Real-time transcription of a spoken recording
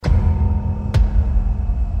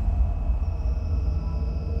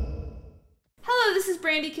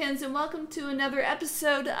Brandykins, and welcome to another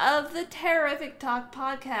episode of the Terrific Talk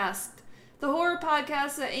podcast, the horror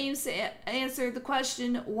podcast that aims to answer the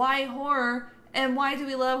question, why horror, and why do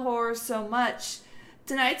we love horror so much?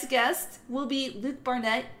 Tonight's guest will be Luke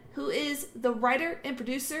Barnett, who is the writer and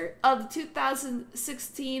producer of the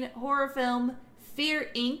 2016 horror film Fear,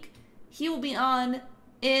 Inc. He will be on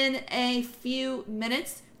in a few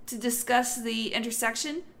minutes to discuss the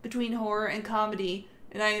intersection between horror and comedy,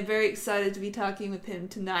 and I am very excited to be talking with him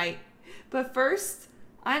tonight. But first,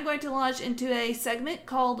 I'm going to launch into a segment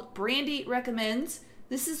called Brandy Recommends.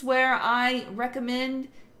 This is where I recommend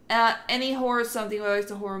any horror something, whether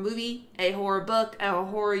it's a horror movie, a horror book, a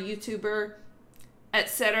horror YouTuber,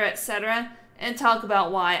 etc., and talk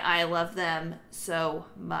about why I love them so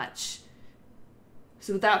much.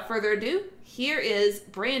 So without further ado, here is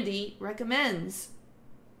Brandy Recommends.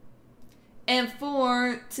 And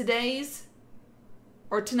for tonight's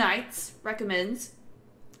recommends,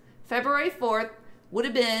 February 4th would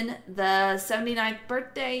have been the 79th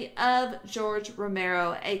birthday of George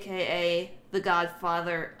Romero, aka the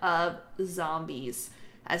Godfather of Zombies.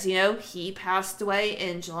 As you know, he passed away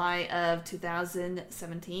in July of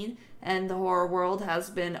 2017, and the horror world has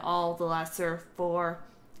been all the lesser for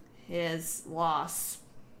his loss.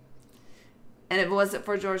 And if it wasn't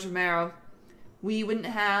for George Romero, we wouldn't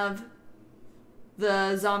have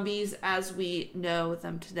the zombies as we know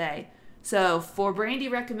them today. So for Brandy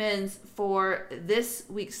Recommends for this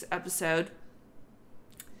week's episode,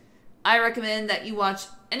 I recommend that you watch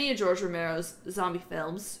any of George Romero's zombie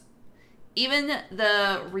films. Even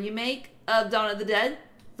the remake of Dawn of the Dead,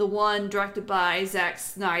 the one directed by Zack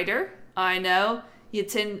Snyder. I know you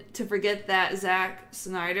tend to forget that Zack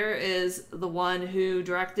Snyder is the one who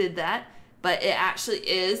directed that, but it actually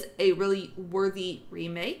is a really worthy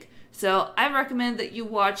remake. So I recommend that you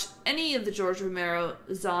watch any of the George Romero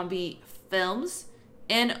zombie films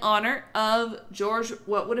in honor of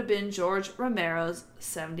what would have been George Romero's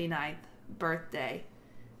 79th birthday.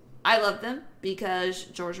 I love them because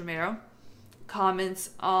George Romero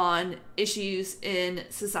comments on issues in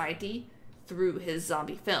society through his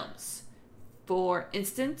zombie films. For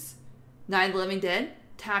instance, Night of the Living Dead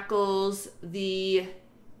tackles the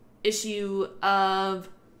issue of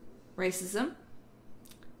racism.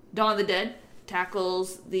 Dawn of the Dead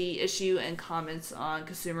tackles the issue and comments on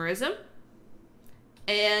consumerism.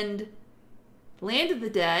 And Land of the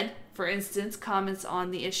Dead, for instance, comments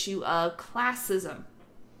on the issue of classism.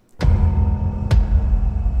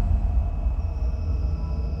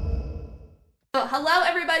 So, hello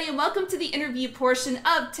everybody and welcome to the interview portion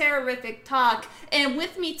of Terrific Talk. And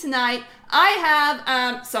with me tonight, I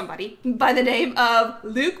have somebody by the name of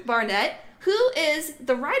Luke Barnett, who is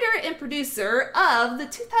the writer and producer of the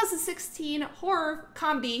 2016 horror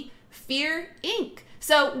comedy Fear, Inc.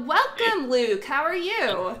 So welcome, Luke. How are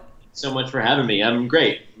you? So much for having me. I'm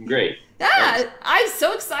great. Yeah, thanks. I'm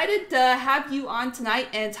so excited to have you on tonight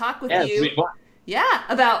and talk with you. It's been fun. Yeah,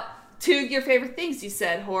 about two of your favorite things. You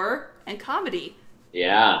said horror and comedy.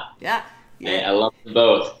 Yeah. I love them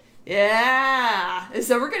both. Yeah.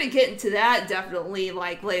 So we're going to get into that definitely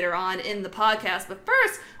later on in the podcast. But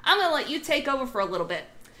first, I'm going to let you take over for a little bit.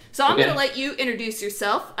 So I'm going to let you introduce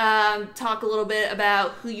yourself, talk a little bit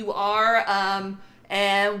about who you are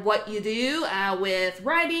and what you do with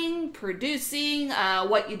writing, producing,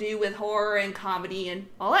 what you do with horror and comedy and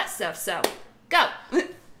all that stuff. So go.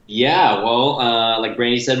 Yeah, well, like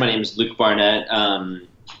Brandy said, my name is Luke Barnett.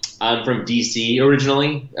 I'm from DC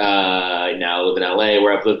originally. I now live in LA,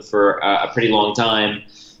 where I've lived for a pretty long time.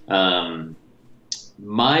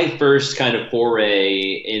 My first kind of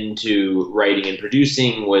foray into writing and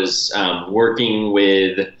producing was working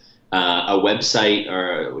with a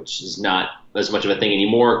website, which is not as much of a thing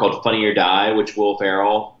anymore, called Funny or Die, which Will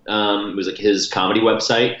Ferrell, it was like his comedy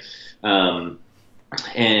website.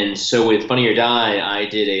 And so with Funny or Die, I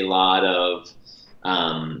did a lot of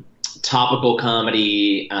topical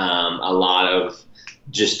comedy, a lot of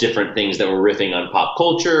just different things that were riffing on pop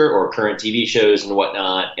culture or current TV shows and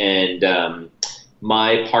whatnot. And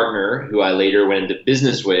my partner, who I later went into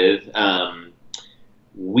business with,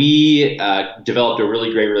 we developed a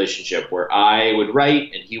really great relationship where I would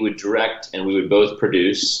write and he would direct and we would both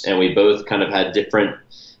produce, and we both kind of had different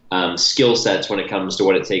skill sets when it comes to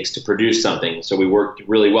what it takes to produce something. So we worked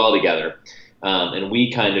really well together. And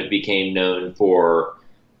we kind of became known for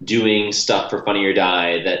doing stuff for Funny or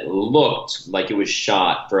Die that looked like it was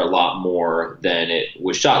shot for a lot more than it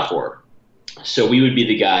was shot for. So we would be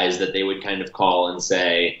the guys that they would kind of call and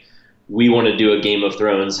say, we want to do a Game of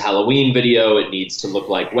Thrones Halloween video. It needs to look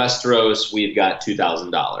like Westeros. We've got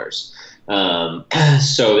 $2,000.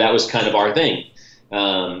 So that was kind of our thing.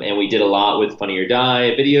 And we did a lot with Funny or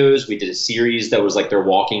Die videos. We did a series that was like their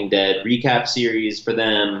Walking Dead recap series for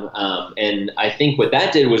them. And I think what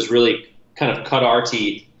that did was really kind of cut our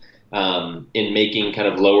teeth in making kind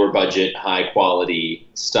of lower budget, high quality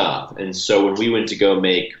stuff. And so when we went to go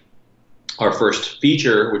make our first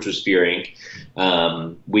feature, which was Fear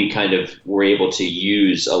Inc., we kind of were able to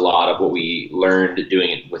use a lot of what we learned doing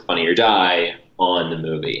it with Funny or Die on the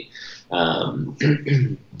movie.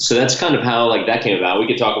 So that's kind of how like that came about. We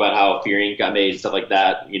could talk about how Fear Inc. got made, stuff like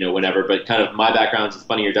that, whenever. But kind of my background is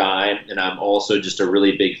Funny or Die, and I'm also just a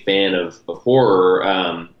really big fan of horror.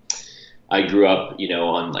 I grew up,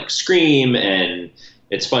 on like Scream, and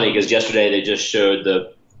it's funny because yesterday they just showed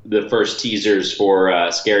the first teasers for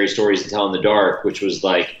Scary Stories to Tell in the Dark, which was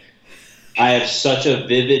like, I have such a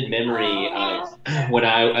vivid memory of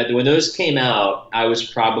when those came out. I was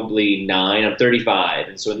probably 9. I'm 35,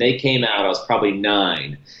 and so when they came out, I was probably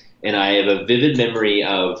 9, and I have a vivid memory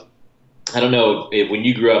of. I don't know if when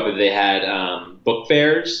you grew up, if they had book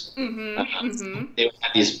fairs. They would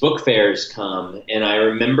have these book fairs come, and I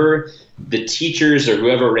remember the teachers or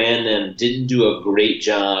whoever ran them didn't do a great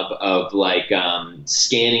job of like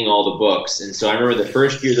scanning all the books. And so I remember the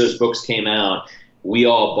first year those books came out, we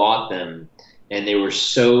all bought them, and they were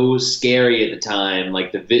so scary at the time.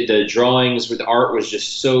 Like the drawings with the art was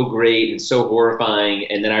just so great and so horrifying.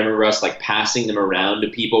 And then I remember us like passing them around to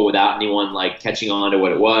people without anyone like catching on to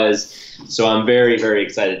what it was. So I'm very, very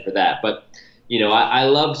excited for that. But I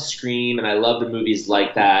loved Scream, and I loved the movies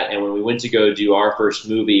like that. And when we went to go do our first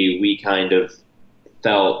movie, we kind of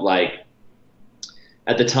felt like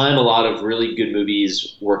at the time a lot of really good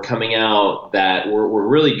movies were coming out that were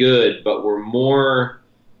really good, but were more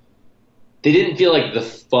 – they didn't feel like the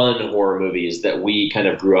fun horror movies that we kind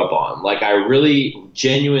of grew up on. Like I really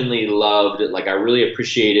genuinely loved – like I really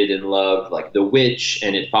appreciated and loved like The Witch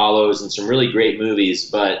and It Follows and some really great movies,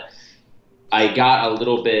 but I got a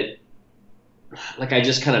little bit – like I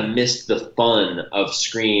just kind of missed the fun of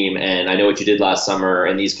Scream and I Know What You Did Last Summer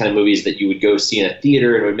and these kind of movies that you would go see in a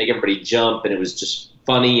theater and it would make everybody jump and it was just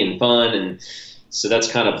funny and fun. And so that's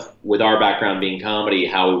kind of, with our background being comedy,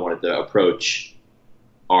 how we wanted to approach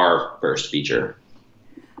our first feature.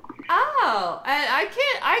 Oh, I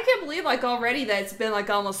can't believe like already that it's been like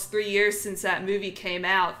almost 3 years since that movie came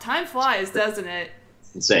out. Time flies, doesn't it?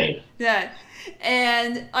 It's insane. Yeah.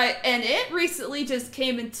 And it recently just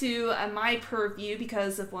came into my purview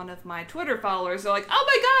because of one of my Twitter followers. They're like, "Oh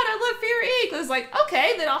my god, I love Fear Inc." I was like,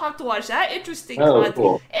 "Okay, then I'll have to watch that."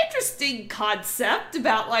 Cool. Interesting concept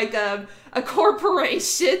about like a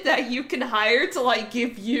corporation that you can hire to like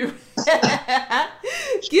give you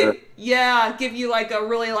give you like a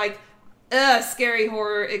really like scary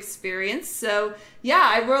horror experience. So yeah,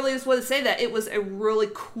 I really just want to say that it was a really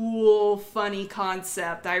cool, funny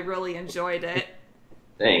concept. I really enjoyed it.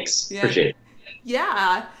 Thanks. Yeah. Appreciate it.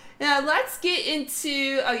 Yeah. Now let's get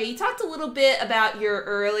into, okay, you talked a little bit about your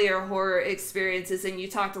earlier horror experiences and you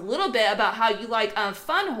talked a little bit about how you like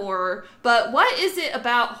fun horror, but what is it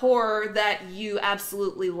about horror that you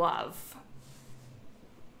absolutely love?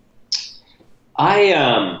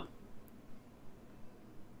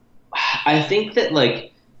 I think that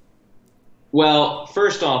like, well,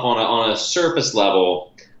 first off, on a surface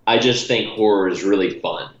level, I just think horror is really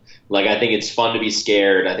fun. Like, I think it's fun to be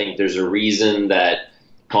scared. I think there's a reason that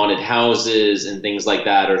haunted houses and things like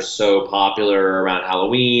that are so popular around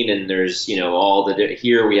Halloween. And there's,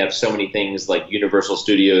 here we have so many things like Universal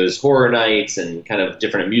Studios Horror Nights and kind of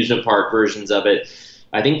different amusement park versions of it.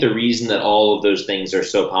 I think the reason that all of those things are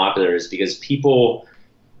so popular is because people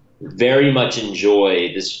very much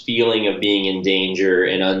enjoy this feeling of being in danger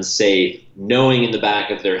and unsafe, knowing in the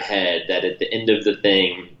back of their head that at the end of the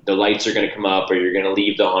thing, the lights are going to come up or you're going to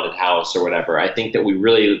leave the haunted house or whatever. I think that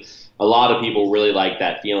a lot of people really like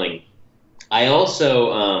that feeling. I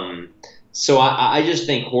also, I just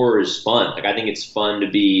think horror is fun. Like, I think it's fun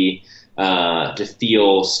to be, to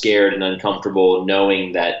feel scared and uncomfortable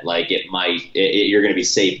knowing that like you're going to be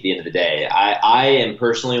safe at the end of the day. I am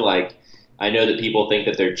personally like, I know that people think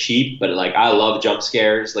that they're cheap, but like I love jump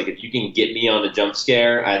scares. Like if you can get me on a jump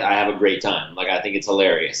scare, I have a great time. Like I think it's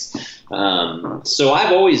hilarious. So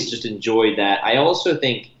I've always just enjoyed that. I also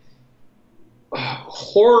think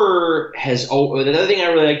horror another thing I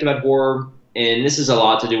really liked about horror, and this is a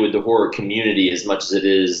lot to do with the horror community as much as it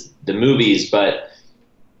is the movies, but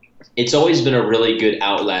it's always been a really good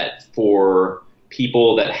outlet for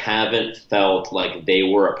people that haven't felt like they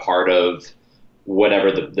were a part of whatever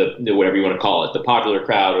whatever you want to call it, the popular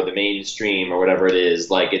crowd or the mainstream or whatever it is.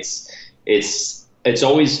 Like it's it's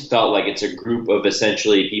always felt like it's a group of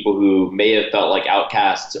essentially people who may have felt like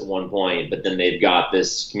outcasts at one point, but then they've got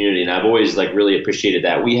this community. And I've always like really appreciated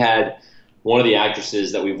that. We had one of the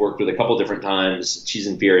actresses that we've worked with a couple different times. She's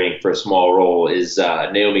in Fear Inc. for a small role. Is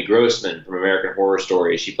Naomi Grossman from American Horror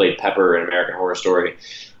Story. She played Pepper in American Horror Story.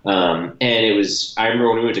 And it was, I remember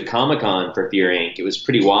when we went to Comic-Con for Fear Inc., it was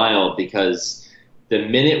pretty wild because the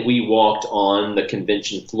minute we walked on the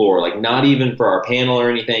convention floor, like not even for our panel or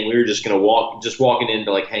anything, we were just going to just walking in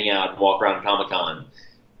to like hang out and walk around Comic-Con.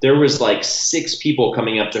 There was like 6 people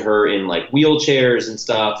coming up to her in like wheelchairs and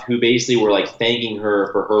stuff who basically were like thanking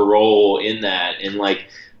her for her role in that. And like,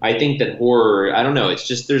 I think that horror, I don't know, it's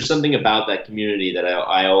just, there's something about that community that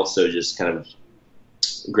I also just kind of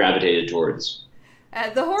gravitated towards.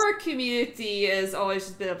 The horror community has always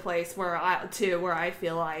just been a place where I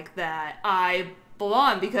feel like that I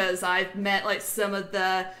belong, because I've met like some of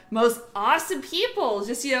the most awesome people,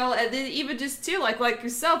 just, you know, and then even just too like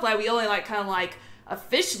yourself, like we only like kind of like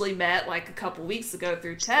officially met like a couple weeks ago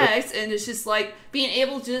through text, and it's just like being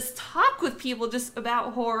able to just talk with people just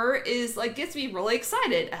about horror is like gets me really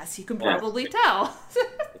excited, as you can probably tell.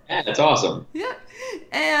 Yeah, that's awesome. Yeah,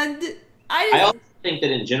 and I also think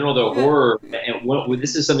that in general, though, horror, and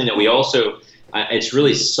this is something that we also, it's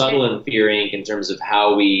really subtle in Fear Inc. in terms of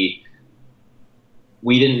how we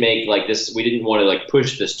didn't make like this, we didn't want to like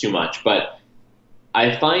push this too much, but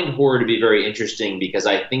I find horror to be very interesting because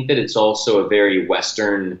I think that it's also a very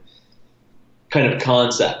Western kind of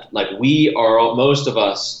concept. Like most of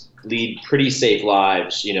us lead pretty safe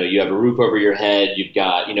lives. You know, you have a roof over your head, you've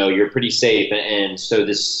got, you know, you're pretty safe. And so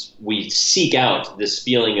we seek out this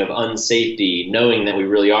feeling of unsafety, knowing that we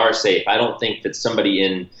really are safe. I don't think that somebody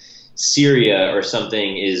in Syria or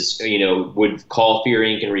something is, you know, would call Fear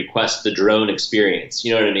Inc. and request the drone experience.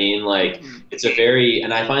 You know what I mean? Like, it's a very,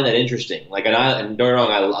 and I find that interesting. Like, and don't get me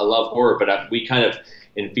wrong, I love horror, but we kind of,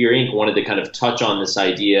 in Fear Inc., wanted to kind of touch on this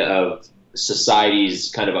idea of society's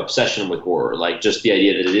kind of obsession with horror. Like, just the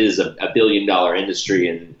idea that it is a billion-dollar industry,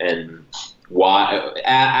 and why,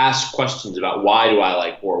 ask questions about why do I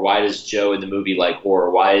like horror? Why does Joe in the movie like horror?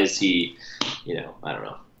 Why is he, you know, I don't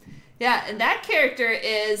know. Yeah, and that character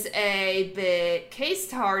is a bit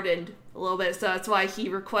case-hardened a little bit, so that's why he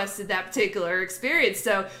requested that particular experience.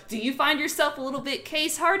 So, do you find yourself a little bit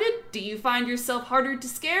case-hardened? Do you find yourself harder to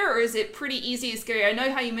scare, or is it pretty easy to scare? I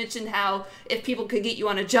know how you mentioned how if people could get you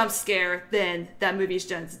on a jump scare, then that movie's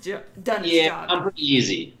done its job. Yeah, I'm pretty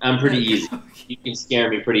easy. Easy. You can scare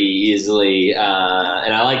me pretty easily, and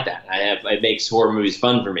I like that. It makes horror movies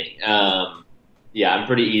fun for me. Yeah, I'm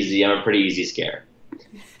pretty easy. I'm a pretty easy scare.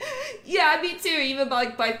 Yeah, me too, even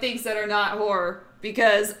by things that are not horror,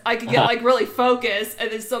 because I could get like really focused,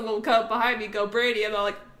 and then someone will come up behind me and go, Brady, and I'm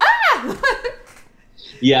like, ah!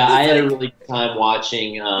 Yeah, I had a really good time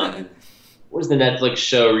watching, what was the Netflix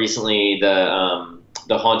show recently, the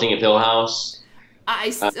Haunting of Hill House? I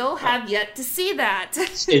still have yet to see that.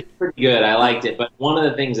 It's pretty good. I liked it, but one of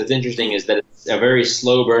the things that's interesting is that it's a very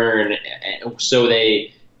slow burn, so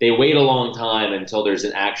they wait a long time until there's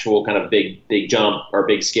an actual kind of big jump or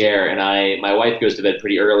big scare. And my wife goes to bed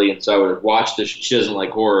pretty early, and so I would watch this. She doesn't like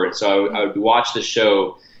horror, and so I would watch the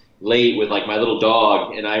show late with like my little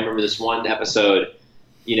dog. And I remember this one episode,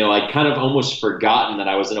 you know, I'd kind of almost forgotten that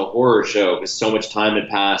I was in a horror show because so much time had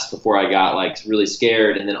passed before I got like really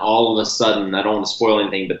scared. And then all of a sudden, I don't want to spoil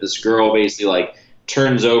anything, but this girl basically like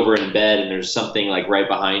turns over in bed, and there's something like right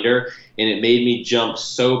behind her. And it made me jump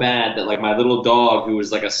so bad that like my little dog, who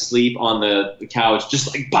was like asleep on the couch,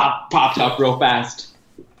 just like popped up real fast.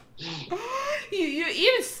 You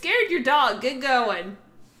even scared your dog. Good going.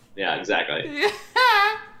 Yeah, exactly.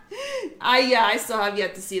 I still have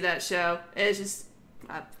yet to see that show. It's just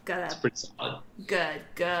I've got It's pretty solid.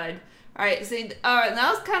 Good. All right, so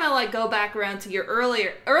now let's kind of like go back around to your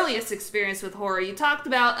earliest experience with horror. You talked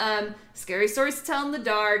about scary stories to tell in the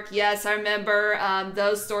dark. Yes, I remember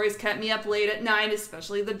those stories kept me up late at night,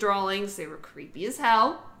 especially the drawings. They were creepy as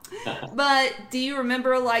hell. But do you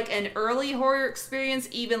remember like an early horror experience,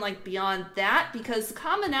 even like beyond that? Because the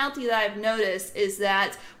commonality that I've noticed is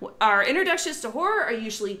that our introductions to horror are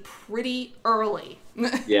usually pretty early.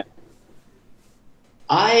 Yeah.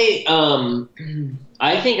 I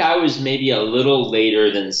think I was maybe a little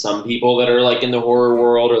later than some people that are like in the horror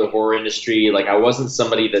world or the horror industry. Like I wasn't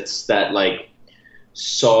somebody that like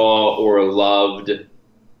saw or loved,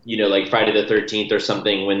 you know, like Friday the 13th or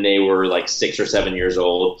something when they were like 6 or 7 years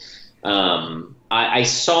old. I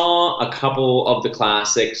saw a couple of the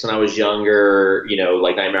classics when I was younger, you know,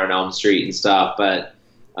 like Nightmare on Elm Street and stuff, but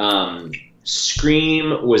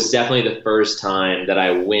Scream was definitely the first time that I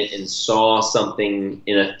went and saw something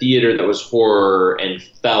in a theater that was horror and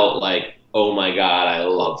felt like oh my God, I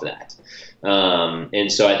love that.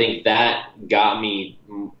 And so I think that got me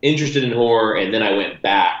interested in horror, and then I went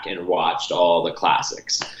back and watched all the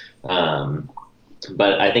classics.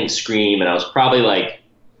 But I think Scream, and I was probably like,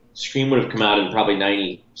 Scream would have come out in probably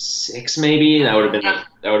 96 maybe, and I would have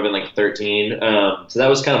been like 13. So that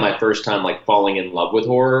was kind of my first time like falling in love with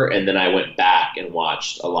horror, and then I went back and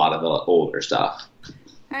watched a lot of the older stuff.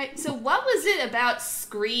 All right, so what was it about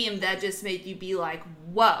Scream that just made you be like,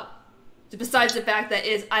 whoa? Besides the fact that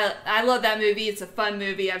I love that movie. It's a fun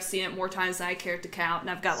movie. I've seen it more times than I care to count, and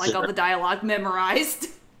I've got like all the dialogue memorized.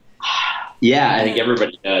 Yeah, I think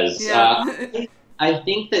everybody does. Yeah. I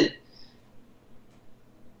think that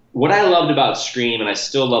what I loved about Scream, and I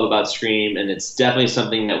still love about Scream, and it's definitely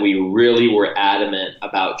something that we really were adamant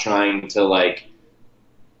about trying to like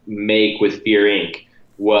make with Fear Inc.,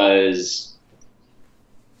 was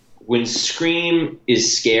when Scream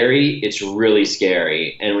is scary, it's really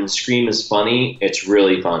scary. And when Scream is funny, it's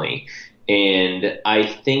really funny. And I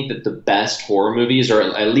think that the best horror movies, or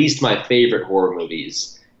at least my favorite horror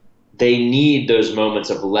movies, they need those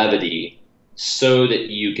moments of levity so that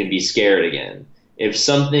you can be scared again. If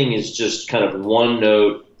something is just kind of one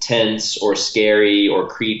note, tense or scary or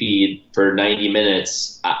creepy for 90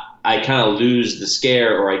 minutes, I kind of lose the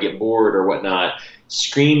scare or I get bored or whatnot.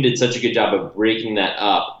 Scream did such a good job of breaking that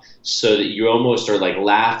up so that you almost are like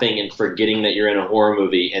laughing and forgetting that you're in a horror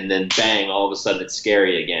movie, and then bang, all of a sudden it's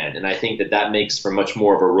scary again. And I think that that makes for much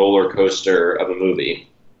more of a roller coaster of a movie.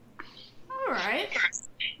 All right.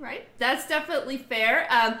 Right. That's definitely fair.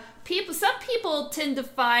 Some people tend to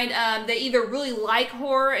find they either really like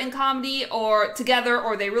horror and comedy or together,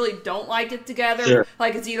 or they really don't like it together. Sure.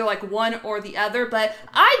 Like it's either like one or the other. But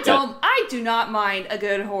I do not mind a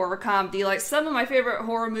good horror comedy. Like some of my favorite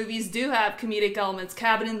horror movies do have comedic elements.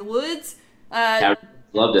 Cabin in the Woods.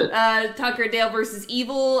 Loved it. Tucker and Dale versus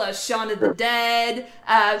Evil, Shaun of the Dead.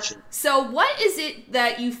 So what is it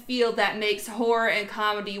that you feel that makes horror and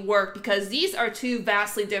comedy work? Because these are two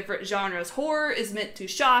vastly different genres. Horror is meant to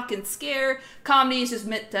shock and scare. Comedy is just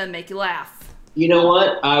meant to make you laugh. You know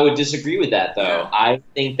what? I would disagree with that, though. Yeah. I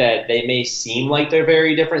think that they may seem like they're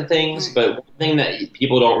very different things, but one thing that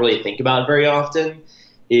people don't really think about very often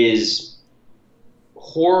is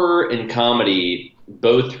horror and comedy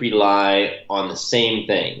both rely on the same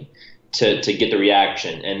thing to get the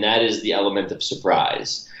reaction, and that is the element of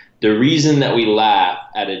surprise. The reason that we laugh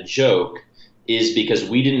at a joke is because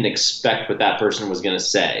we didn't expect what that person was going to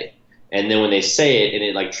say. And then when they say it, and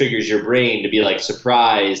it like triggers your brain to be like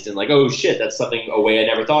surprised and like, oh shit, that's something, a way I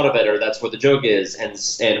never thought of it, or that's what the joke is.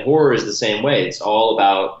 And horror is the same way. It's all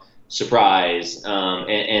about surprise.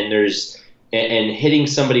 And hitting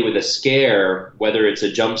somebody with a scare, whether it's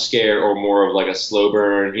a jump scare or more of like a slow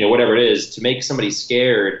burn, whatever it is, to make somebody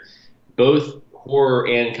scared, both horror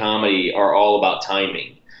and comedy are all about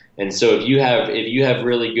timing. And so if you have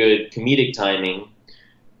really good comedic timing,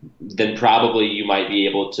 then probably you might be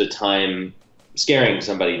able to time scaring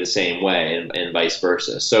somebody the same way, and vice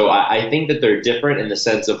versa. So I think that they're different in the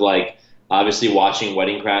sense of like, obviously watching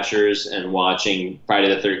Wedding Crashers and watching Friday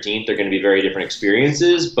the 13th are going to be very different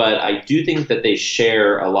experiences, but I do think that they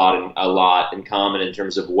share a lot in common in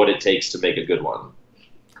terms of what it takes to make a good one.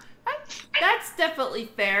 That's definitely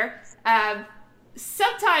fair.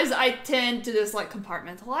 Sometimes I tend to just like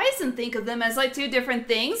compartmentalize and think of them as like two different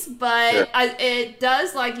things, but Sure. It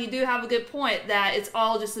does, like, you do have a good point that it's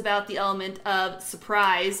all just about the element of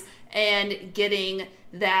surprise and getting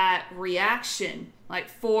that reaction, like,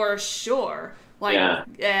 for sure. Like, Yeah.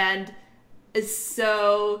 And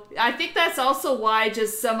so I think that's also why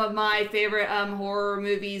just some of my favorite horror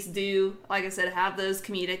movies do, like I said, have those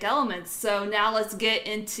comedic elements. So now let's get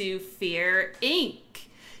into Fear Inc.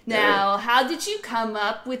 Now, how did you come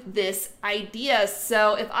up with this idea?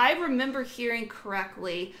 So if I remember hearing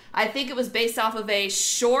correctly, I think it was based off of a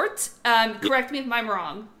short. Correct me if I'm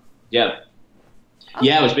wrong. Yeah. Okay.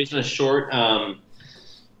 Yeah, it was based on a short.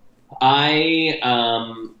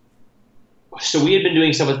 So we had been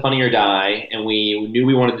doing stuff with Funny or Die, and we knew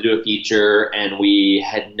we wanted to do a feature, and we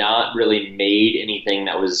had not really made anything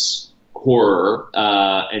that was horror,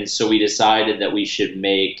 and so we decided that we should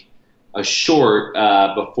make a short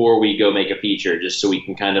before we go make a feature, just so we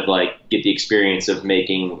can kind of like get the experience of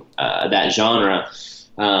making that genre.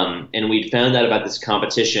 And we'd found out about this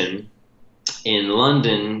competition in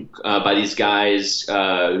London by these guys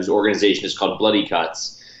whose organization is called Bloody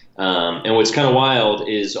Cuts. And what's kind of wild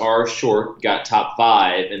is our short got top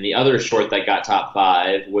 5, and the other short that got top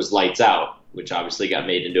 5 was Lights Out, which obviously got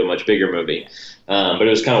made into a much bigger movie. But it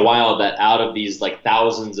was kind of wild that out of these like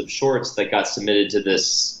thousands of shorts that got submitted to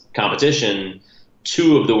this competition,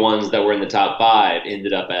 2 of the ones that were in the top 5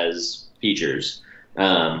 ended up as features.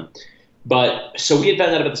 But so we had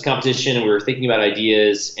found out about this competition, and we were thinking about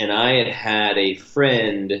ideas. And I had a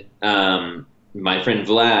friend, my friend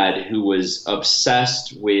Vlad, who was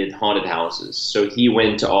obsessed with haunted houses. So he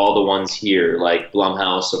went to all the ones here, like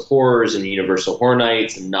Blumhouse of Horrors and Universal Horror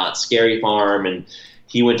Nights and Not Scary Farm, and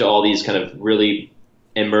he went to all these kind of really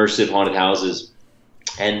immersive haunted houses.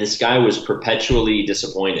 And this guy was perpetually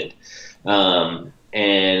disappointed. And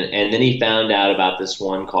then he found out about this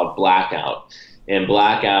one called Blackout. And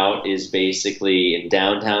Blackout is basically in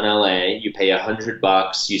downtown LA. You pay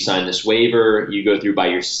 $100. You sign this waiver. You go through by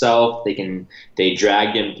yourself. They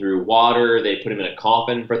drag him through water. They put him in a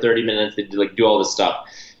coffin for 30 minutes. They do all this stuff.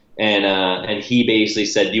 And he basically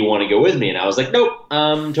said, "Do you want to go with me?" And I was like, "Nope,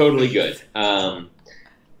 I'm totally good."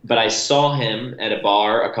 But I saw him at a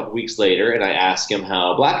bar a couple weeks later, and I asked him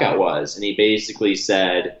how Blackout was, and he basically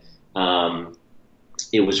said,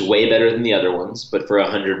 it was way better than the other ones, but for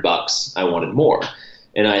 $100, I wanted more.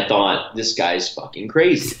 And I thought, this guy's fucking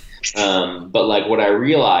crazy. But like what I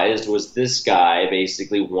realized was this guy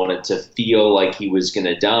basically wanted to feel like he was going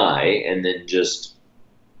to die and then just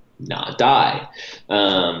not die.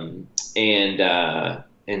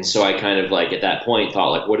 And so I kind of like at that point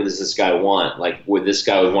thought like, what does this guy want? Like, would this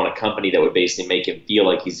guy would want a company that would basically make him feel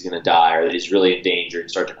like he's going to die or that he's really in danger and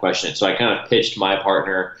start to question it. So I kind of pitched my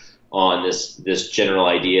partner on this general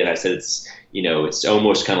idea, and I said it's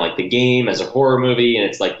almost kind of like The Game as a horror movie, and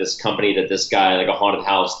it's like this company that this guy, like a haunted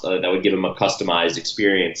house that would give him a customized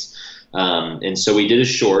experience. And so we did a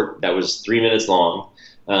short that was 3 minutes long.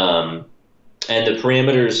 And the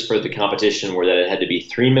parameters for the competition were that it had to be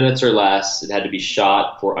 3 minutes or less, it had to be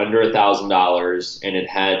shot for under $1,000, and it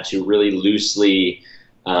had to really loosely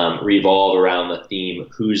revolve around the theme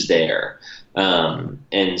 "Who's There?"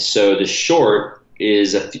 And so the short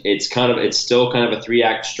it's still kind of a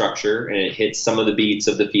 3-act structure, and it hits some of the beats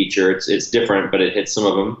of the feature. It's different, but it hits some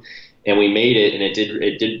of them. And we made it, and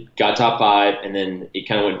it got top 5, and then it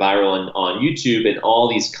kind of went viral on YouTube, and all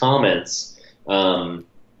these comments.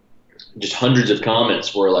 Just hundreds of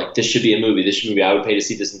comments were like, "This should be a movie. This should be a movie. I would pay to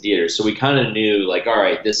see this in theaters." So we kind of knew, like, all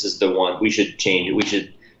right, this is the one. We should change it. We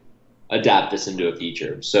should adapt this into a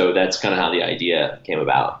feature. So that's kind of how the idea came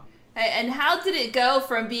about. And how did it go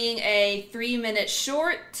from being a 3-minute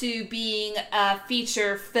short to being a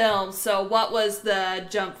feature film? So what was the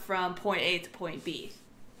jump from point A to point B?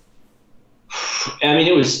 I mean,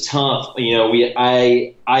 it was tough.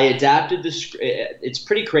 I adapted the script. It's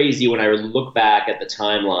pretty crazy when I look back at the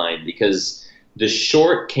timeline because the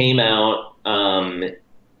short came out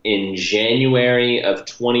in January of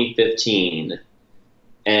 2015,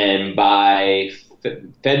 and by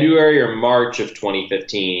February or March of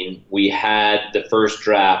 2015, we had the first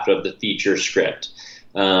draft of the feature script.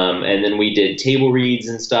 And then we did table reads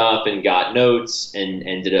and stuff and got notes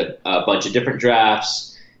and did a bunch of different drafts.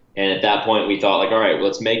 And at that point, we thought, like, all right, well,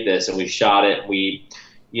 let's make this. And we shot it. We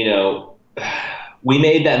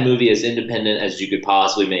made that movie as independent as you could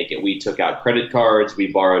possibly make it. We took out credit cards. We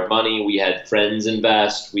borrowed money. We had friends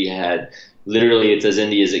invest. We had literally, it's as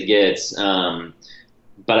indie as it gets.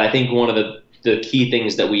 But I think one of the key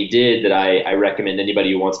things that we did that I recommend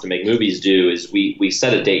anybody who wants to make movies do is we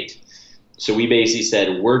set a date. So we basically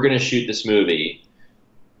said, we're going to shoot this movie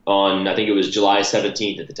on, I think it was July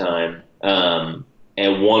 17th at the time.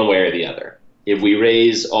 And one way or the other. If we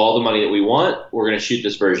raise all the money that we want, we're going to shoot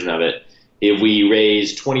this version of it. If we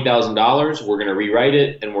raise $20,000, we're going to rewrite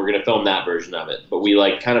it and we're going to film that version of it. But we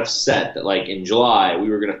kind of set that in July we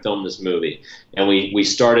were going to film this movie, and we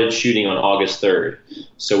started shooting on August 3rd.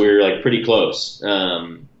 So we were pretty close.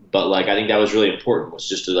 But I think that was really important, was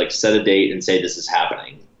just to set a date and say this is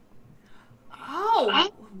happening. Oh,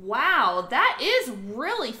 wow, that is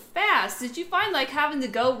really fast. Did you find having to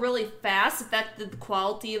go really fast affected the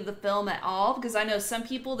quality of the film at all? Because I know some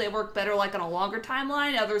people, they work better on a longer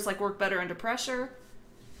timeline, others work better under pressure.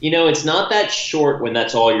 It's not that short when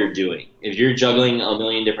that's all you're doing. If you're juggling a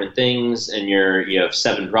million different things and you have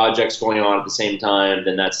 7 projects going on at the same time,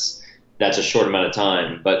 then that's a short amount of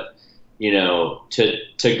time. But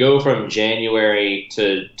to go from January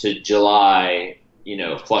to July,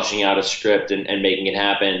 flushing out a script and making it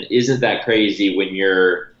happen isn't that crazy when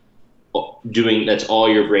you're doing, that's all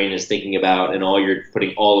your brain is thinking about and all you're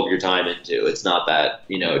putting all of your time into. It's not that,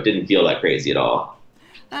 it didn't feel that crazy at all.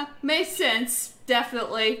 Makes sense.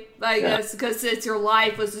 Definitely. Because it's your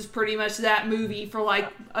life was just pretty much that movie for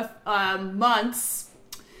months.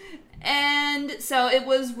 And so it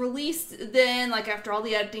was released then, after all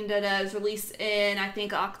the editing done, it was released in, I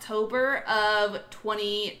think, October of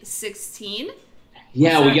 2016.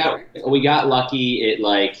 Yeah, we got lucky. It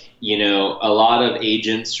like, a lot of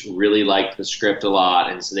agents really liked the script a lot,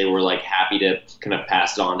 and so they were like happy to kind of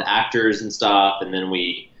pass it on to actors and stuff. And then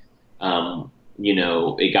it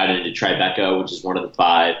got into Tribeca, which is one of the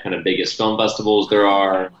 5 kind of biggest film festivals there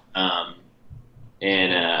are.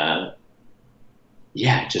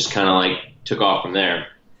 It just kind of like took off from there.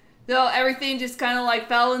 So everything just kind of like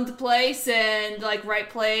fell into place and like right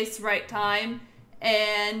place, right time,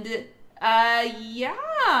 and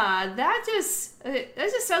that just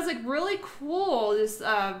sounds like really cool. Just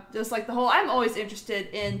like the whole. I'm always interested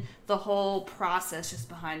in the whole process just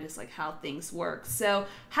behind just like how things work. So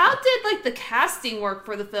how did like the casting work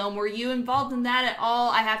for the film? Were you involved in that at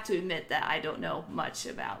all? I have to admit that I don't know much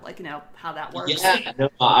about how that works. Yeah, no,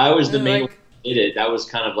 I was the main one who did it. That was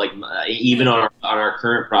kind of like even on our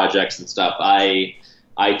current projects and stuff. I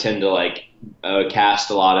tend to like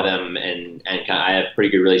cast a lot of them, and I have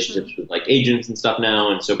pretty good relationships with like agents and stuff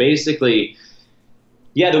now. And so basically,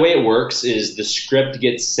 the way it works is the script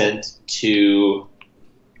gets sent to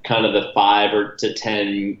kind of the 5 to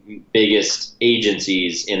 10 biggest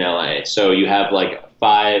agencies in LA. So you have like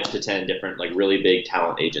 5 to 10 different like really big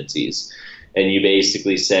talent agencies, and you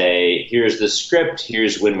basically say, here's the script,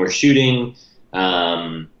 here's when we're shooting,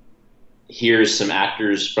 here's some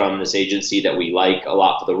actors from this agency that we like a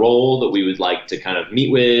lot for the role that we would like to kind of meet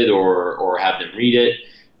with or have them read it.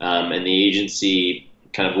 And the agency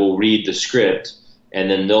kind of will read the script, and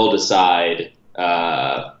then they'll decide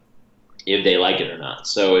if they like it or not.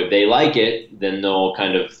 So if they like it, then they'll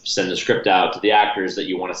kind of send the script out to the actors that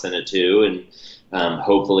you want to send it to. And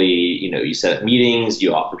hopefully, you set up meetings,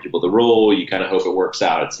 you offer people the role, you kind of hope it works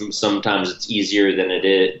out. Sometimes it's easier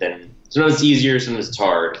sometimes it's easier, sometimes it's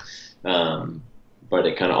hard. But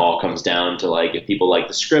it kind of all comes down to like if people like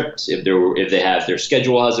the script, if they have their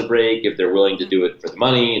schedule has a break, if they're willing to do it for the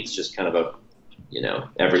money. It's just kind of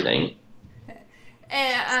everything.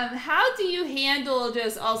 And how do you handle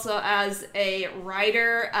just also as a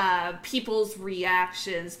writer people's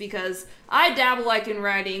reactions? Because I dabble like in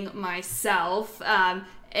writing myself.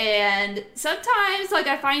 And sometimes, like,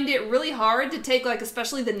 I find it really hard to take, like,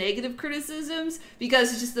 especially the negative criticisms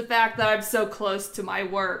because it's just the fact that I'm so close to my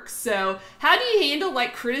work. So how do you handle,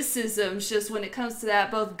 like, criticisms just when it comes to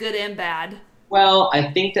that, both good and bad? Well, I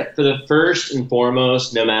think that for the first and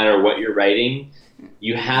foremost, no matter what you're writing,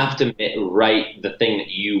 you have to write the thing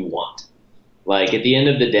that you want. Like, at the end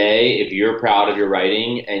of the day, if you're proud of your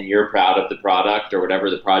writing and you're proud of the product or whatever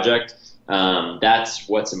the project, that's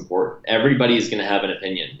what's important. Everybody is going to have an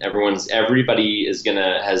opinion. Everybody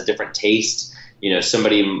has different taste.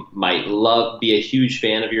 Somebody might be a huge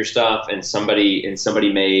fan of your stuff, and somebody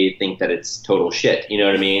may think that it's total shit. You know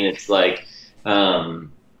what I mean? It's like, I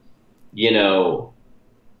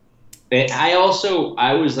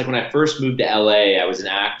was like, when I first moved to LA, I was an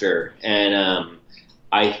actor, and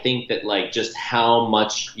I think that like just how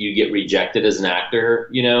much you get rejected as an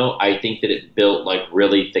actor, I think that it built like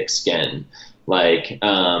really thick skin. Like,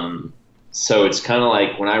 so it's kind of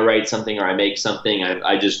like when I write something or I make something,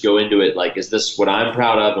 I just go into it like, is this what I'm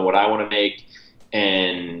proud of and what I want to make?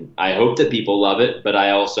 And I hope that people love it, but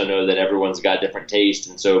I also know that everyone's got different taste.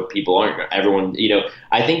 And so I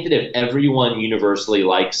think that if everyone universally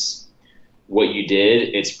likes what you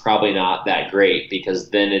did, it's probably not that great, because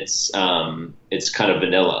then it's kind of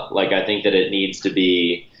vanilla. Like, I think that it needs to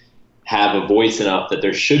have a voice enough that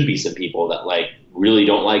there should be some people that like really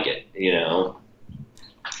don't like it,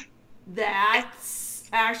 That's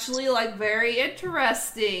actually like very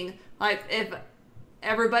interesting. Like, if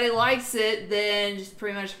everybody likes it, then just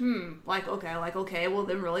pretty much, okay, well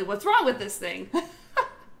then really what's wrong with this thing? All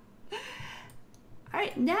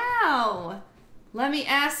right, now let me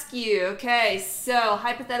ask you, okay, so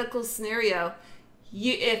hypothetical scenario.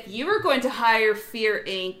 If you were going to hire Fear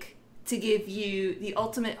Inc. to give you the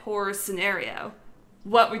ultimate horror scenario,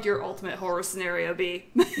 what would your ultimate horror scenario be?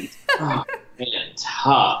 Oh, man,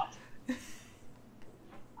 tough.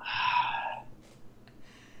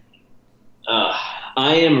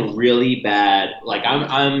 I am really bad. Like,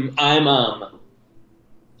 I'm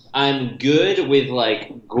good with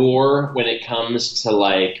like gore when it comes to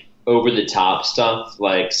like over the top stuff,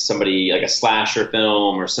 like somebody like a slasher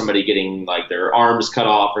film or somebody getting like their arms cut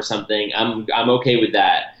off or something. I'm okay with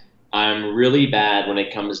that. I'm really bad when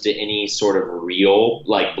it comes to any sort of real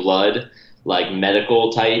like blood, like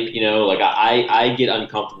medical type, like I get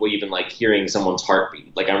uncomfortable even like hearing someone's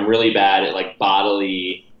heartbeat. Like, I'm really bad at like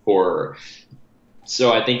bodily horror.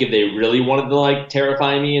 So I think if they really wanted to like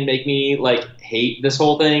terrify me and make me like hate this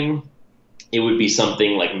whole thing, it would be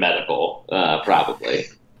something like medical, probably.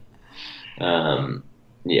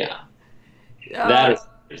 Yeah. That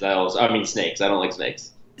scorpions. I mean snakes. I don't like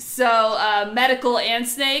snakes. So, medical and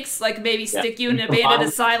snakes, like maybe stick you in an abandoned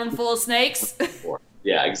asylum full of snakes.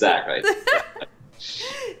 Yeah, exactly.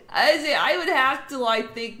 I would have to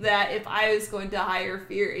like think that if I was going to hire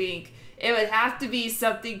Fear Inc., it would have to be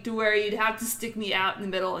something to where you'd have to stick me out in the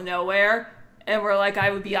middle of nowhere, and where like I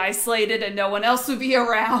would be isolated and no one else would be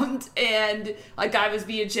around, and like I was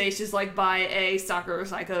being chased just like by a stalker or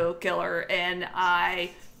psycho killer, and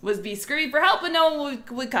I was be screaming for help, and no one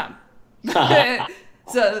would come.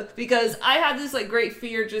 So, because I had this, like, great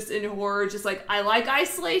fear just in horror, just, like, I like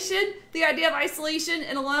isolation, the idea of isolation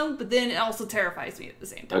and alone, but then it also terrifies me at the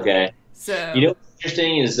same time. Okay. So. You know what's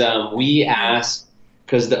interesting is we asked,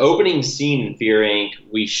 because the opening scene in Fear Inc.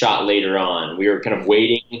 we shot later on. We were kind of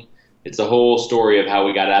waiting. It's a whole story of how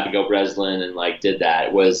we got Abigail Breslin and, like, did that.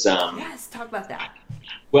 It was... yes, talk about that.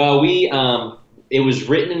 Well, it was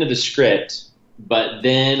written into the script, but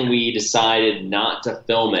then we decided not to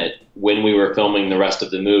film it when we were filming the rest of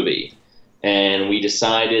the movie. And we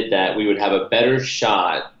decided that we would have a better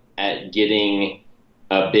shot at getting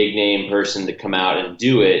a big name person to come out and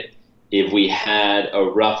do it if we had a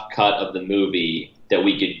rough cut of the movie that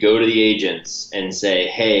we could go to the agents and say,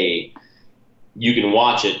 hey, you can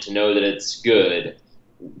watch it to know that it's good.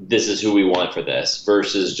 This is who we want for this,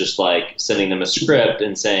 versus just like sending them a script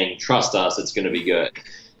and saying, trust us, it's going to be good.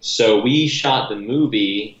 So we shot the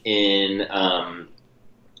movie in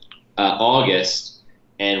August,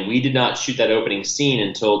 and we did not shoot that opening scene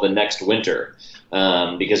until the next winter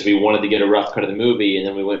because we wanted to get a rough cut of the movie, and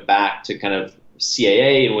then we went back to kind of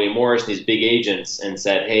CAA and William Morris, these big agents, and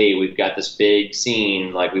said, hey, we've got this big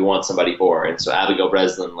scene, like we want somebody for. And so Abigail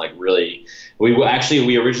Breslin, like really, we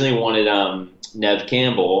originally wanted Neve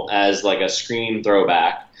Campbell as like a Scream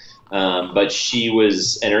throwback. But she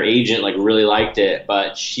was, and her agent like really liked it,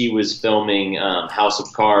 but she was filming House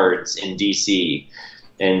of Cards in DC.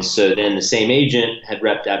 And so then the same agent had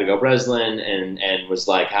repped Abigail Breslin and was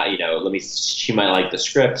like, how, she might like the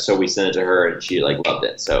script. So we sent it to her and she like loved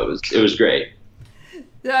it. So it was great.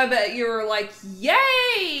 I bet you were like,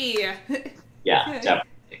 yay! Yeah,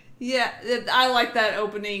 definitely. Yeah, I like that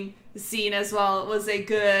opening scene as well. It was a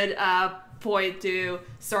good point to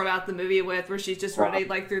start out the movie with, where she's just running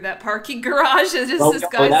like through that parking garage and just this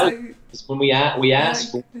guy's when we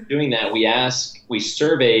asked doing that, we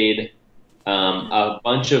surveyed a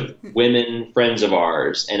bunch of women friends of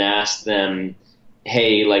ours and asked them,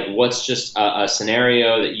 hey, like what's just a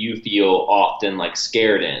scenario that you feel often like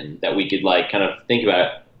scared in that we could like kind of think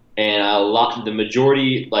about. And the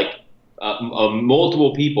majority, like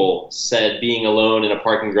multiple people said being alone in a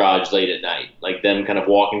parking garage late at night, like them kind of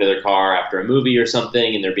walking to their car after a movie or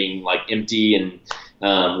something and they're being like empty, and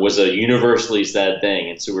was a universally said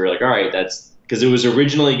thing. And so we were like, all right, that's because it was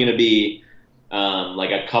originally going to be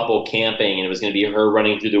like a couple camping, and it was going to be her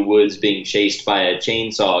running through the woods being chased by a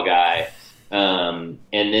chainsaw guy. And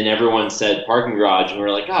then everyone said parking garage, and we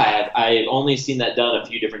were like, I've only seen that done a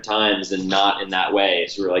few different times and not in that way.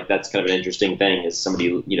 So we were like, that's kind of an interesting thing, is somebody,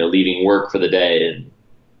 leaving work for the day and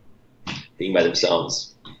being by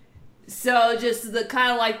themselves. So just the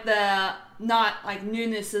kind of like the, not like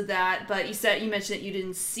newness of that, but you mentioned that you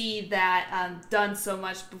didn't see that done so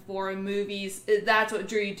much before in movies. That's what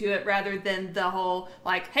drew you to it, rather than the whole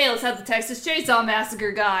like, hey, let's have the Texas Chainsaw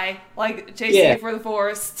Massacre guy like chasing you for the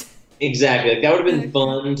forest. Exactly. Like, that would have been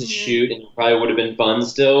fun to shoot, and probably would have been fun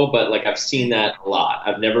still, but like I've seen that a lot.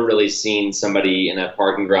 I've never really seen somebody in a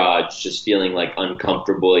parking garage just feeling like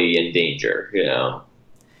uncomfortably in danger, Yeah.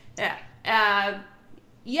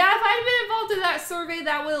 Yeah, if I'd been involved in that survey,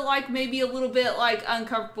 that would like maybe a little bit like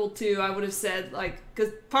uncomfortable too. I would have said like,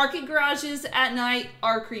 because parking garages at night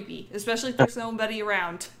are creepy, especially if there's nobody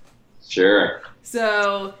around. Sure.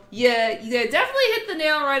 So yeah, definitely hit the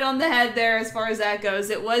nail right on the head there as far as that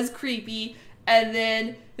goes. It was creepy, and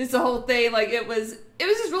then this whole thing, like it was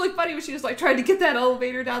just really funny when she was like trying to get that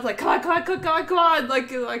elevator down, like come on,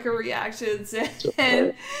 like her reactions,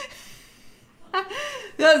 and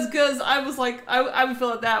that's because I was like I would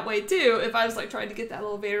feel it that way too if I was like trying to get that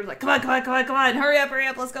elevator, like come on, hurry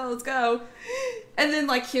up, let's go, and then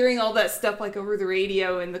like hearing all that stuff like over the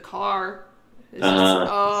radio in the car. Just,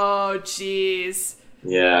 oh, jeez.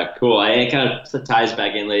 Yeah, cool. It kind of ties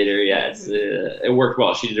back in later. Yeah, it worked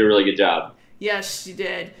well. She did a really good job. Yes, she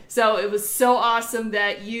did. So it was so awesome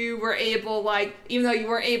that you were able, like, even though you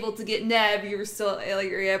weren't able to get Neve, you were still like,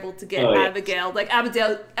 you're able to get Abigail. Like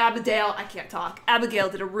Abigail, I can't talk. Abigail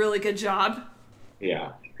did a really good job.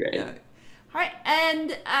 Yeah, great. Yeah. All right,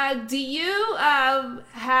 and do you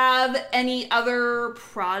have any other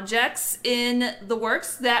projects in the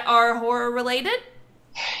works that are horror related?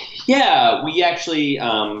 Yeah, we actually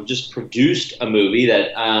just produced a movie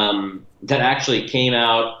that actually came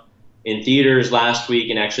out in theaters last week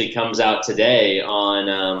and actually comes out today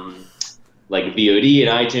on like VOD and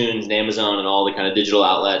iTunes and Amazon and all the kind of digital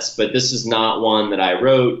outlets. But this is not one that I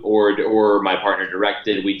wrote or my partner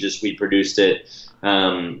directed. We produced it.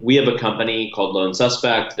 We have a company called Lone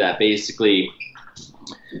Suspect that basically,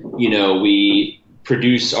 we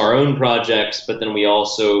produce our own projects, but then we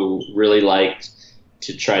also really like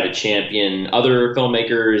to try to champion other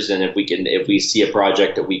filmmakers, and if we see a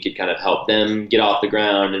project that we could kind of help them get off the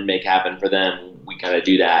ground and make happen for them, we kind of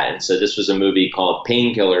do that. And so this was a movie called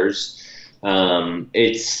Painkillers.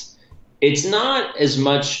 It's not as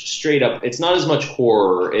much straight up. It's not as much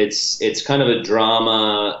horror. It's kind of a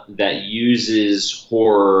drama that uses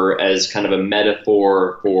horror as kind of a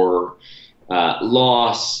metaphor for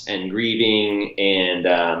loss and grieving,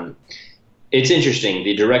 and it's interesting.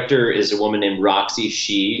 The director is a woman named Roxy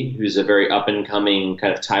Shih, who's a very up-and-coming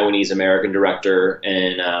kind of Taiwanese American director.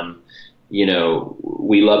 And,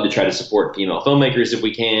 we love to try to support female filmmakers if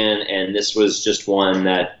we can. And this was just one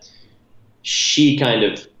that she kind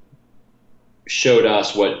of showed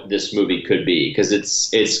us what this movie could be. Because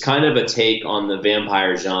it's kind of a take on the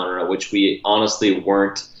vampire genre, which we honestly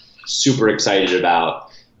weren't super excited about.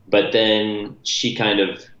 But then she kind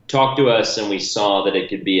of talked to us, and we saw that it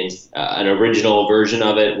could be an original version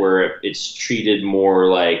of it, where it's treated more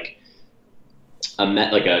like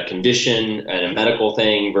a condition and a medical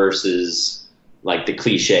thing versus like the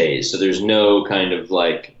cliches. So there's no kind of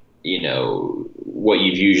like what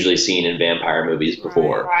you've usually seen in vampire movies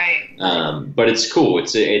before. Right. But it's cool.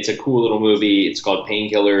 It's a cool little movie. It's called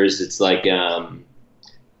Painkillers. It's like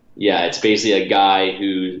it's basically a guy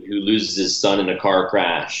who loses his son in a car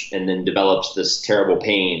crash and then develops this terrible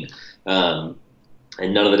pain. And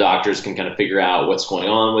none of the doctors can kind of figure out what's going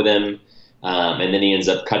on with him. And then he ends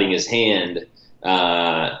up cutting his hand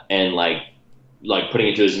and like putting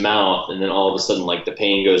it to his mouth. And then all of a sudden, like, the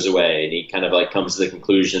pain goes away. And he kind of like comes to the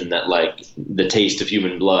conclusion that like the taste of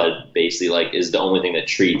human blood basically like is the only thing that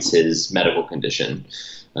treats his medical condition.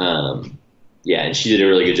 Yeah, and she did a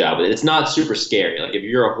really good job with it. It's not super scary. Like, if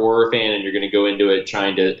you're a horror fan and you're going to go into it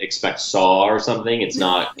trying to expect Saw or something, it's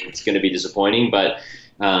going to be disappointing. But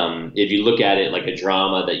if you look at it like a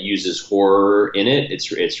drama that uses horror in it,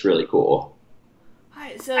 it's really cool. All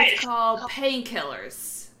right, so it's called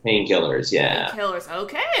Painkillers. Painkillers, yeah. Painkillers.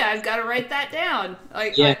 Okay, I've got to write that down.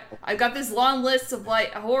 Like, yeah. I've got this long list of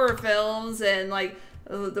like horror films and like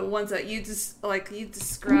the ones that you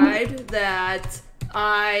described that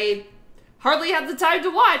I hardly have the time to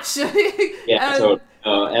watch. Yeah, so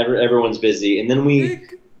everyone's busy. And then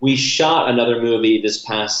we shot another movie this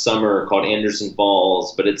past summer called Anderson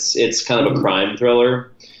Falls, but it's kind of a crime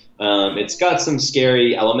thriller. It's got some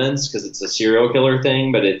scary elements because it's a serial killer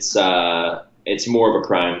thing, but it's more of a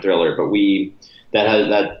crime thriller. But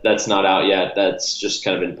that's not out yet. That's just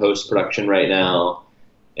kind of in post-production right now.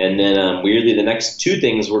 And then weirdly, the next two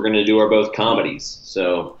things we're going to do are both comedies.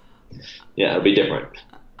 So yeah, it'll be different.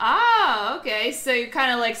 Ah, okay. So you're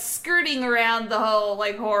kind of like skirting around the whole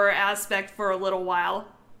like horror aspect for a little while.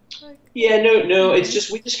 Yeah, no. It's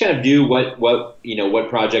just we just kind of do what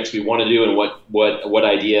projects we want to do and what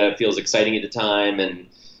idea feels exciting at the time. And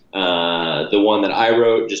the one that I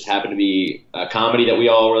wrote just happened to be a comedy that we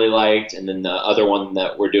all really liked, and then the other one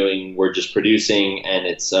that we're just producing, and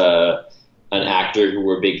it's an actor who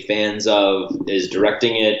we're big fans of is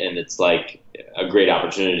directing it, and it's like a great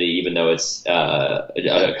opportunity, even though it's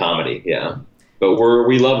a comedy. Yeah, but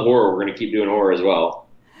we love horror. We're going to keep doing horror as well.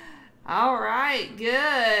 All right,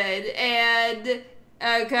 good. And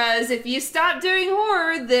because if you stop doing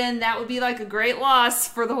horror, then that would be like a great loss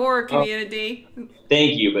for the horror community.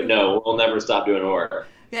 Thank you, but no, we'll never stop doing horror.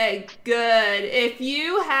 Okay, good. If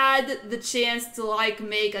you had the chance to like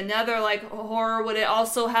make another like horror, would it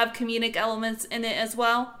also have comedic elements in it as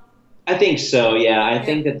well? I think so. Yeah, I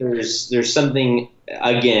think that there's something,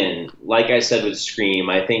 again, like I said with Scream.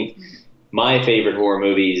 I think my favorite horror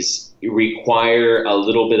movies require a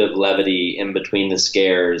little bit of levity in between the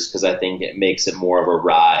scares because I think it makes it more of a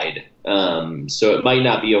ride. So it might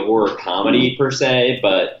not be a horror comedy per se,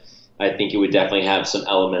 but I think it would definitely have some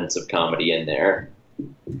elements of comedy in there.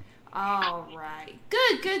 All right.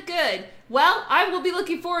 Good. Well, I will be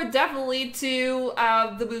looking forward definitely to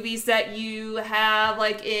the movies that you have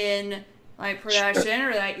like in like production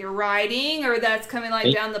or that you're writing or that's coming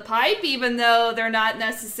like down the pipe, even though they're not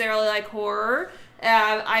necessarily like horror.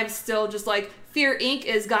 I'm still just like Fear Inc.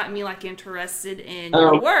 has gotten me like interested in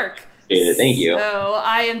your work. Thank you. So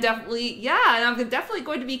I am definitely, and I'm definitely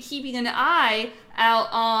going to be keeping an eye out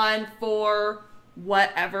on for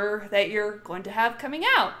whatever that you're going to have coming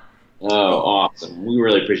out. Oh, awesome. We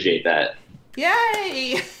really appreciate that.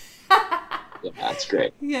 Yay! Yeah, that's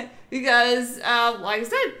great. Yeah, because like I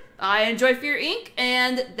said, I enjoy Fear Inc.,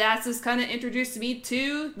 and that's just kind of introduced me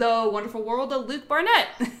to the wonderful world of Luke Barnett.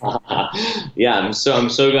 Yeah, I'm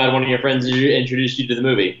so glad one of your friends introduced you to the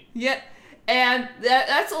movie. Yeah, and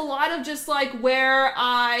that's a lot of just like where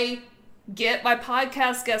I get my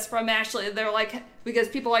podcast guests from. Actually, they're like, because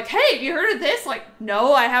people are like, hey, have you heard of this? Like,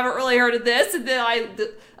 no, I haven't really heard of this. And then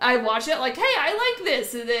I watch it like, hey, I like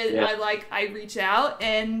this, and then I reach out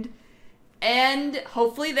and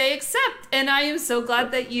hopefully they accept. And I am so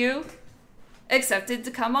glad that you accepted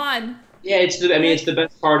to come on. Yeah, it's the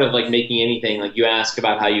best part of like making anything. Like you ask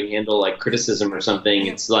about how you handle like criticism or something.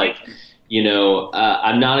 It's like,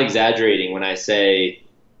 I'm not exaggerating when I say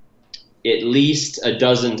at least a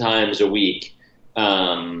dozen times a week,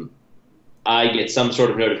 I get some sort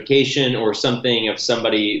of notification or something of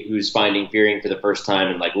somebody who's finding Fear Inc. for the first time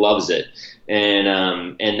and like loves it.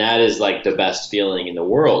 And that is like the best feeling in the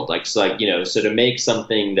world. Like, so to make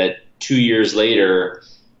something that 2 years later,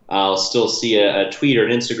 I'll still see a tweet or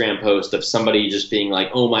an Instagram post of somebody just being like,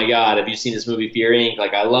 oh my God, have you seen this movie Fear Inc.?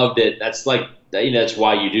 Like, I loved it. That's like, that's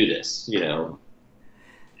why you do this,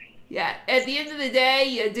 Yeah, at the end of the day,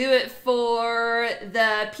 you do it for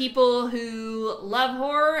the people who love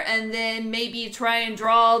horror, and then maybe try and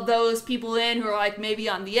draw those people in who are like maybe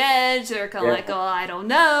on the edge. They're kind of like, oh, I don't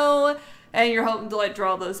know. And you're hoping to like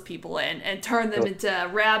draw those people in and turn them into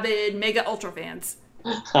rabid mega ultra fans.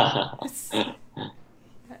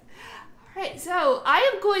 Alright, so I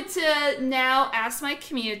am going to now ask my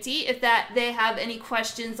community if they have any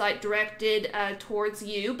questions like directed towards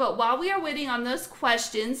you. But while we are waiting on those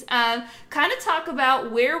questions, kind of talk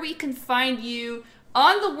about where we can find you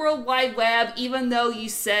on the World Wide Web, even though you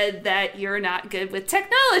said that you're not good with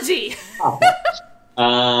technology.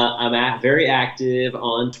 I'm very active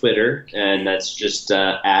on Twitter, and that's just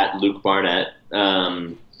at Luke Barnett.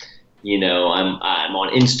 I'm on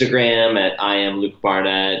Instagram at I am Luke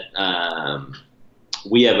Barnett.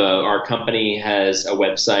 We have our company has a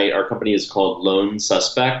website. Our company is called Lone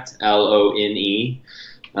Suspect, LONE,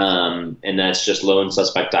 and that's just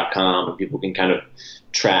lonesuspect.com, and people can kind of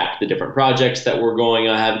track the different projects that we're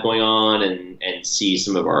have going on and see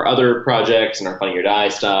some of our other projects and our Funny or Die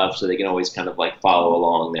stuff, so they can always kind of like follow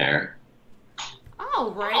along there.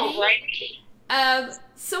 Alrighty.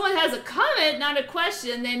 Someone has a comment, not a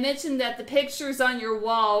question. They mentioned that the pictures on your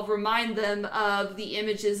wall remind them of the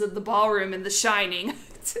images of the ballroom in The Shining.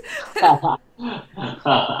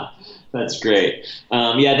 That's great.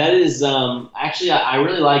 That is actually I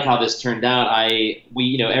really like how this turned out.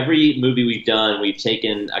 Every movie we've done, we've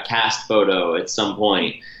taken a cast photo at some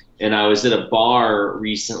point. And I was at a bar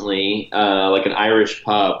recently, like an Irish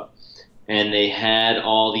pub, and they had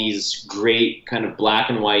all these great kind of black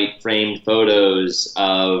and white framed photos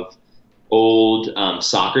of old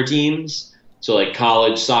soccer teams. So like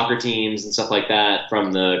college soccer teams and stuff like that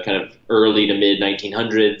from the kind of early to mid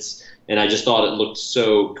 1900s. And I just thought it looked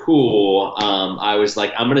so cool. I was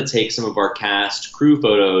like, I'm going to take some of our cast crew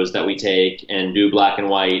photos that we take and do black and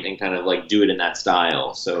white and kind of like do it in that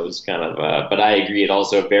style. So it's kind of, but I agree. It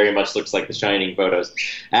also very much looks like The Shining photos.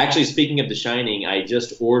 Actually, speaking of The Shining, I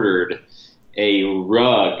just ordered a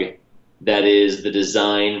rug that is the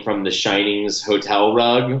design from The Shining's hotel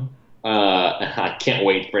rug. I can't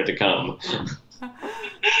wait for it to come.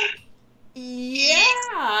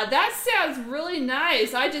 Yeah, that sounds really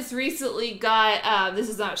nice. I just recently got, this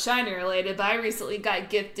is not Shining related, but I recently got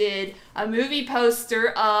gifted a movie poster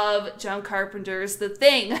of John Carpenter's The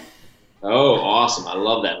Thing. Oh, awesome. I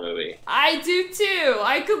love that movie. I do too.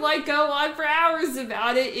 I could like go on for hours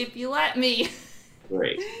about it if you let me.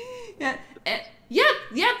 Great. Yeah.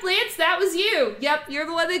 Yep, Lance, that was you. Yep, you're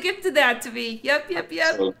the one that gifted that to me. Yep.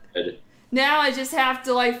 So good. Now I just have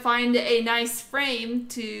to like find a nice frame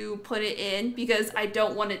to put it in because I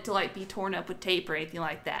don't want it to like be torn up with tape or anything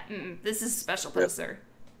like that. This is a special poster.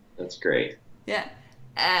 That's great. Yeah.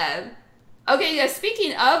 Okay, yeah,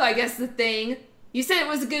 speaking of, I guess, The Thing, you said it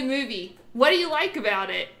was a good movie. What do you like about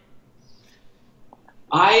it?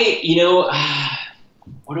 What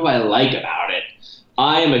do I like about it?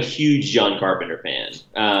 I am a huge John Carpenter fan.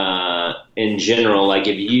 In general, like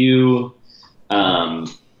if you,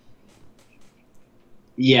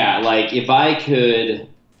 like if I could,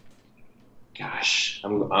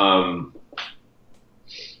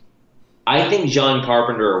 I think John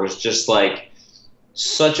Carpenter was just like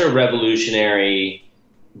such a revolutionary,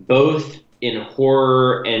 both in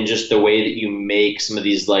horror and just the way that you make some of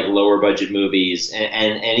these like lower budget movies,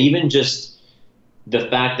 and even just the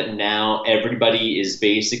fact that now everybody is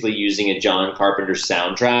basically using a John Carpenter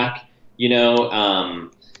soundtrack, you know,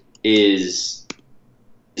 is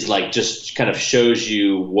like just kind of shows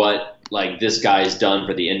you what like this guy's done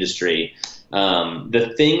for the industry.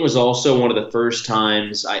 The Thing was also one of the first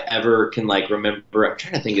times I ever can like remember. I'm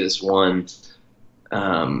trying to think of this one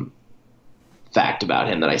fact about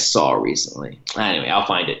him that I saw recently. Anyway, I'll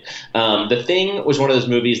find it. The Thing was one of those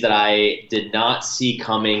movies that I did not see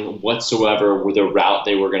coming whatsoever with the route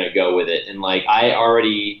they were going to go with it. And like I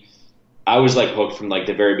was like hooked from like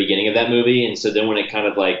the very beginning of that movie. And so then when it kind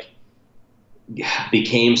of like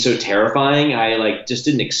became so terrifying, I like just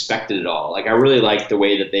didn't expect it at all. Like I really liked the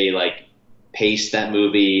way that they like paced that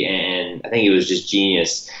movie, and I think it was just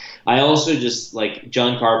genius. I also just like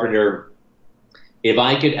John Carpenter. If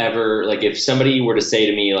I could ever, like, if somebody were to say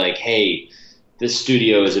to me, like, hey, this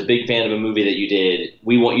studio is a big fan of a movie that you did,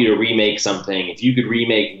 we want you to remake something. If you could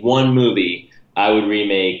remake one movie, I would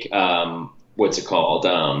remake, what's it called?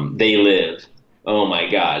 They Live. Oh my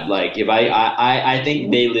God. Like, if I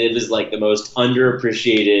think They Live is like the most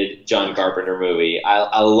underappreciated John Carpenter movie.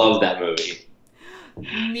 I love that movie.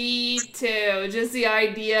 Me too. Just the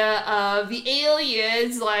idea of the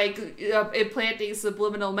aliens like implanting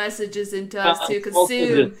subliminal messages into us to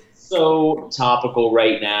consume. So topical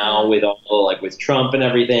right now with all like with Trump and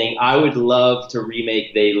everything. I would love to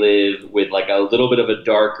remake They Live with like a little bit of a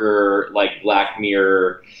darker like Black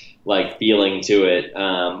Mirror like feeling to it.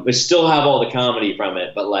 We still have all the comedy from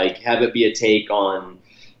it, but like have it be a take on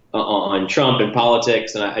Trump and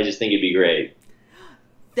politics, and I just think it'd be great.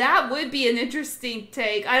 That would be an interesting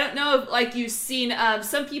take. I don't know if, like, you've seen,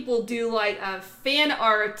 some people do, like, fan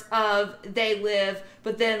art of They Live,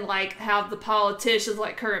 but then, like, have the politicians,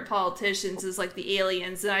 like, current politicians as, like, the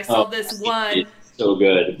aliens. And I saw this one. It's so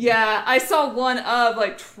good. Yeah, I saw one of,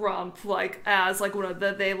 like, Trump, like, as, like, one of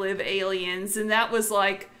the They Live aliens. And that was,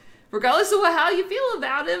 like, regardless of how you feel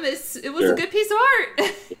about him, it was a good piece of art.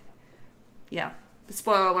 Yeah.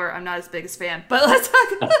 Spoiler alert, I'm not his biggest fan. But let's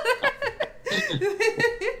talk about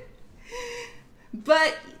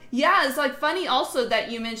But yeah, it's like funny also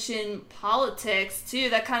that you mentioned politics too.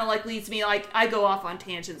 That kind of like leads me, like, I go off on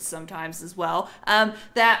tangents sometimes as well.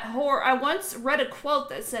 That horror, I once read a quote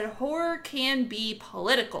that said horror can be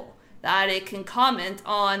political, that it can comment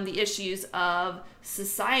on the issues of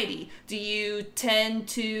society. Do you tend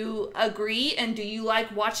to agree, and do you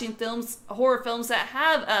like watching horror films that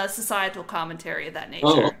have a societal commentary of that nature?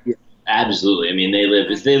 Oh, yeah. Absolutely. I mean, They Live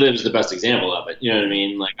is the best example of it. You know what I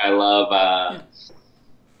mean? Like, I love,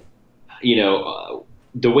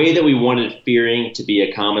 the way that we wanted Fearing to be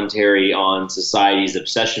a commentary on society's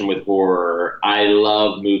obsession with horror. I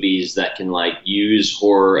love movies that can like use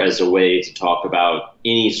horror as a way to talk about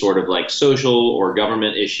any sort of like social or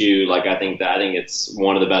government issue. Like, I think it's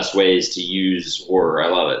one of the best ways to use horror. I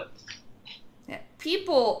love it. Yeah.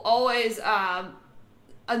 People always,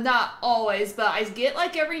 not always, but I get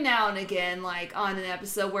like every now and again, like on an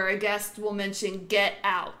episode where a guest will mention Get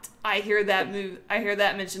Out. I hear that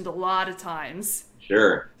mentioned a lot of times.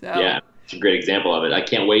 Sure. So, yeah, it's a great example of it. I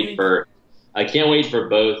can't wait for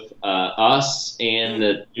both us and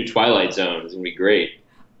the new Twilight Zone. It's gonna be great.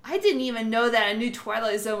 I didn't even know that a new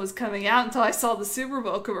Twilight Zone was coming out until I saw the Super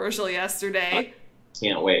Bowl commercial yesterday. I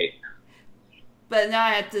can't wait. But now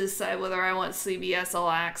I have to decide whether I want CBS All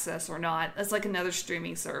Access or not. That's like another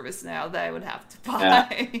streaming service now that I would have to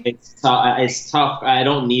buy. Yeah, it's tough. I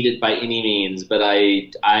don't need it by any means, but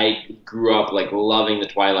I grew up like loving the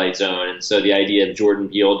Twilight Zone, and so the idea of Jordan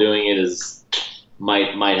Peele doing it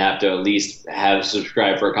might have to at least have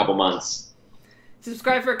subscribed for a couple months.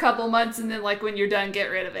 Subscribe for a couple months, and then like when you're done,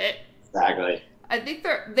 get rid of it. Exactly. I think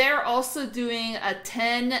they're also doing a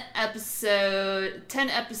 10 episode.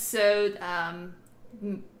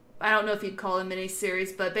 I don't know if you'd call it a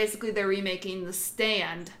miniseries, but basically they're remaking The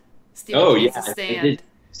Stand. Stephen King's The Stand.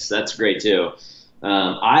 That's great too.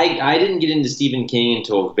 I didn't get into Stephen King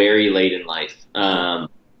until very late in life. But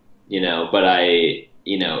now I've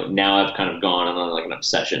kind of gone on like an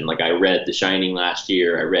obsession. Like I read The Shining last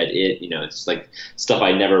year. I read it. It's like stuff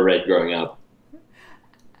I never read growing up.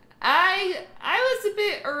 I was a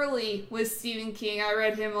bit early with Stephen King. I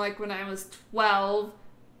read him like when I was 12.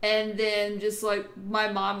 And then just like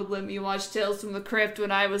my mom would let me watch Tales from the Crypt when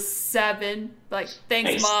I was 7. Like,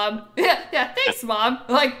 thanks, nice. Mom. Yeah, thanks, Mom.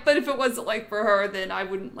 Like, but if it wasn't like for her, then I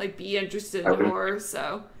wouldn't like be interested in horror.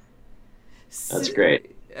 So that's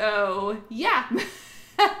great. Oh yeah.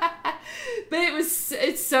 But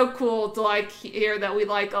it's so cool to like hear that we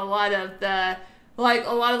like a lot of the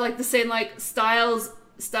same like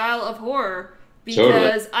style of horror.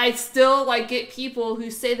 Because totally. I still like get people who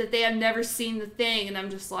say that they have never seen The Thing, and I'm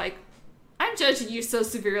just like, I'm judging you so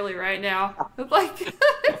severely right now. Like,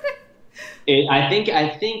 I think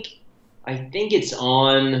it's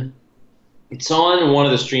on. It's on one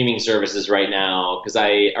of the streaming services right now because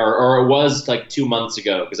or it was like 2 months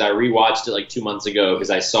ago because I rewatched it like 2 months ago because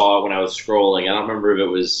I saw it when I was scrolling. I don't remember if it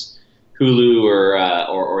was Hulu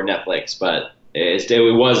or Netflix, but it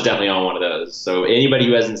was definitely on one of those. So anybody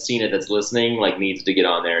who hasn't seen it that's listening like needs to get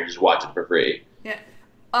on there and just watch it for free. yeah.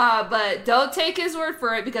 But don't take his word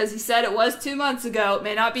for it because he said it was 2 months ago. It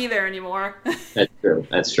may not be there anymore. That's true.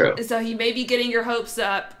 That's true. So he may be getting your hopes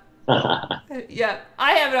up. Yeah,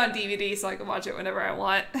 I have it on DVD so I can watch it whenever I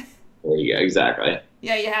want. There you go. Exactly.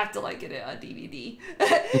 Yeah, you have to get it on DVD.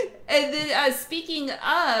 And then speaking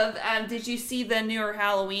of, did you see the newer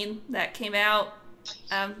Halloween that came out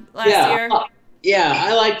last year? Yeah,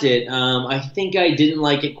 I liked it. I think I didn't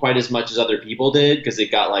like it quite as much as other people did because it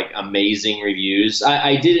got like amazing reviews.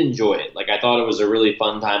 I did enjoy it. Like I thought it was a really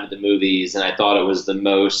fun time at the movies, and I thought it was the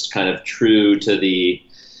most kind of true to the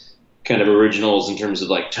kind of originals in terms of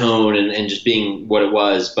like tone and just being what it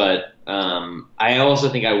was. But I also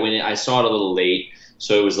think I saw it a little late,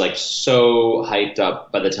 so it was like so hyped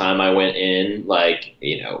up by the time I went in. Like,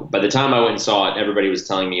 by the time I went and saw it, everybody was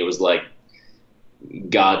telling me it was like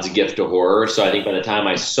God's gift to horror. So I think by the time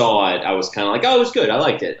I saw it, I was kind of like, oh, it was good. I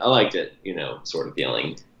liked it, sort of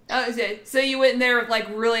feeling. Oh, okay. So you went in there with like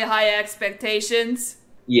really high expectations.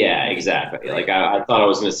 Yeah, exactly. Like I thought I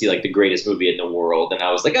was going to see like the greatest movie in the world, and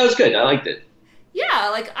I was like, oh, it was good. I liked it. Yeah,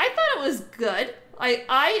 like I thought it was good.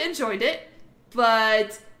 I enjoyed it,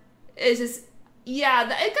 but it's just it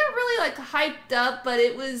got really like hyped up. But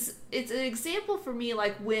it's an example for me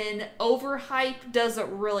like when overhype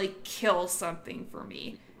doesn't really kill something for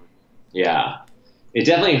me. Yeah, it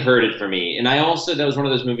definitely hurt it for me, and that was one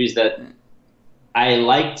of those movies that I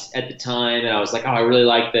liked at the time, and I was like, oh, I really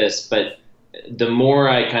like this, but the more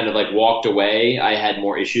I kind of like walked away, I had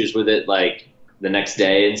more issues with it like the next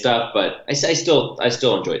day and stuff, but I still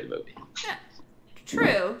enjoyed the movie. Yeah.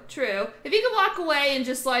 True. If you could walk away and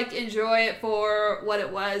just like enjoy it for what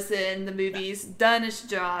it was, then the movie's done its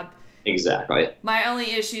job. Exactly. My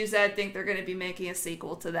only issue is that I think they're going to be making a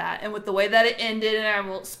sequel to that, and with the way that it ended, and I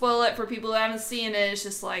won't spoil it for people who haven't seen it, it's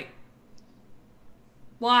just like,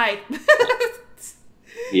 why?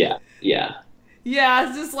 Yeah. Yeah,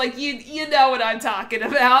 it's just like you know what I'm talking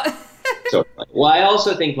about. So, well, I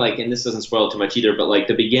also think like, and this doesn't spoil too much either, but like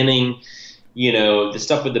the beginning, the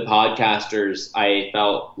stuff with the podcasters, I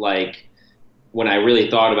felt like when I really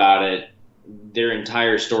thought about it, their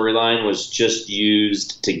entire storyline was just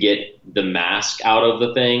used to get the mask out of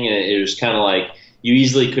the thing, and it was kind of like you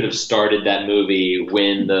easily could have started that movie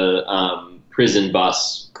when the prison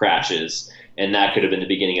bus crashes. And that could have been the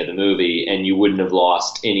beginning of the movie, and you wouldn't have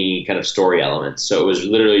lost any kind of story elements. So it was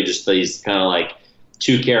literally just these kind of like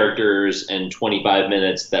two characters and 25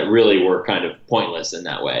 minutes that really were kind of pointless in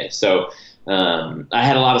that way. So I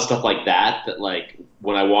had a lot of stuff like that like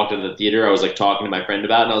when I walked into the theater, I was like talking to my friend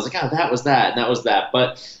about it, and I was like, oh, that was that, and that was that.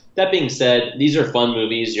 But that being said, these are fun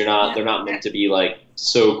movies. They're not meant to be like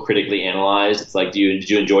so critically analyzed. It's like, did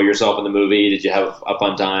you enjoy yourself in the movie? Did you have a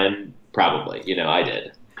fun time? Probably. I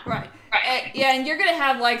did. Right. Yeah, and you're gonna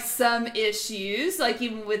have like some issues, like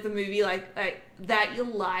even with the movie, like that you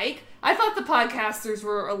like. I thought the podcasters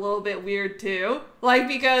were a little bit weird too, like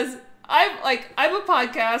because I'm a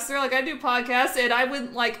podcaster, like I do podcasts, and I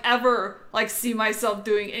wouldn't like ever like see myself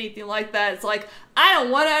doing anything like that. It's like I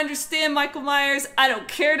don't want to understand Michael Myers. I don't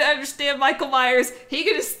care to understand Michael Myers. He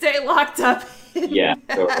can just stay locked up. Yeah,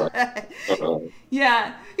 totally.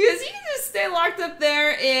 Yeah, because he can just stay locked up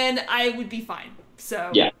there, and I would be fine.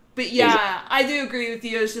 So yeah. But yeah, exactly. I do agree with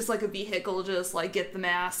you. It's just like a vehicle, just like get the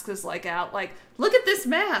mask, just like out, like look at this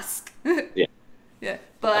mask. Yeah. Yeah.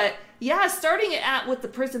 But yeah, starting it out with the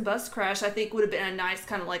prison bus crash, I think would have been a nice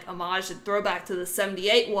kind of like homage and throwback to the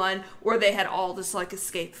 '78 one, where they had all just like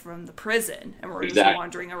escaped from the prison and were just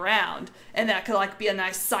wandering around, and that could like be a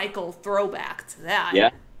nice cycle throwback to that. Yeah,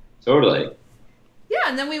 totally. Yeah,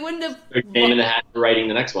 and then we wouldn't have name in the hat for writing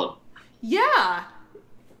the next one. Yeah.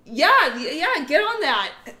 Yeah, get on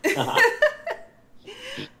that.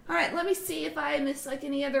 All right, let me see if I missed like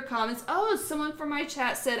any other comments. Oh, someone from my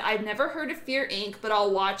chat said, I've never heard of Fear Inc., but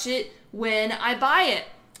I'll watch it when I buy it.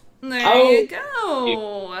 There you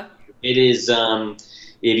go. It is,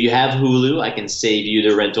 if you have Hulu, I can save you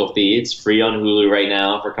the rental fee. It's free on Hulu right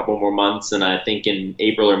now for a couple more months, and I think in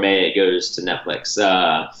April or May it goes to Netflix.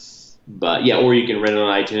 But yeah, or you can rent it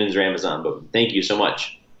on iTunes or Amazon. But thank you so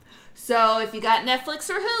much. So if you got Netflix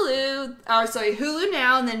or Hulu, Hulu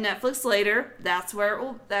now and then Netflix later, that's where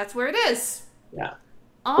it is. Yeah.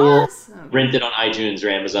 Awesome. Or rent it on iTunes or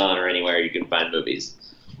Amazon or anywhere you can find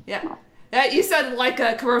movies. Yeah. You sounded like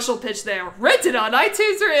a commercial pitch there. Rent it on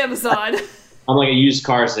iTunes or Amazon. I'm like a used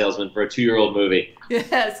car salesman for a 2-year-old movie.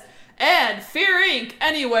 Yes. And Fear Inc.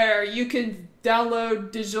 anywhere you can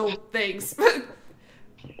download digital things.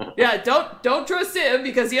 Yeah, don't trust him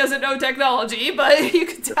because he doesn't know technology, but you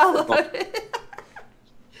can download it.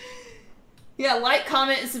 Yeah, like,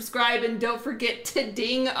 comment, and subscribe, and don't forget to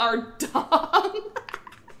ding our dong.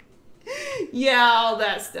 Yeah, all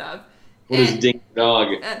that stuff. What is ding the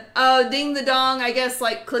dog? Ding the dong, I guess,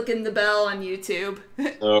 like clicking the bell on YouTube.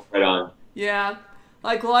 Oh, right on. Yeah,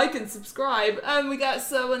 like, and subscribe. We got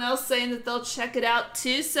someone else saying that they'll check it out,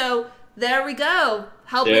 too, so there we go.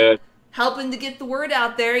 Helping to get the word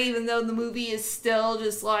out there, even though the movie is still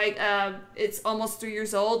just like, it's almost 3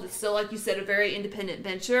 years old. It's still, like you said, a very independent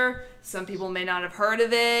venture. Some people may not have heard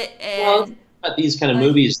of it. And well, about these kind of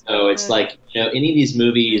movies, though, it's like, any of these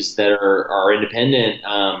movies that are independent,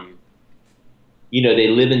 they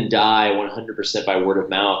live and die 100% by word of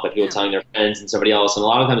mouth, by people telling their friends and somebody else. And a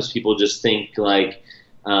lot of times people just think like,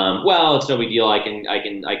 well, it's no big deal. I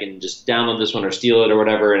can just download this one or steal it or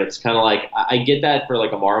whatever. And it's kind of like, I get that for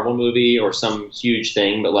like a Marvel movie or some huge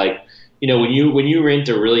thing, but like, when you rent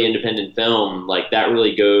a really independent film, like that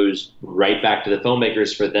really goes right back to the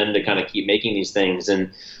filmmakers for them to kind of keep making these things.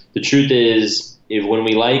 And the truth is, if when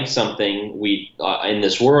we like something, we in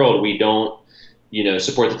this world, we don't,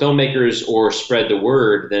 support the filmmakers or spread the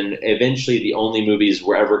word, then eventually the only movies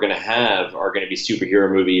we're ever going to have are going to be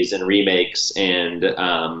superhero movies and remakes and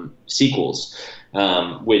sequels,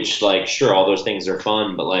 which, like, sure, all those things are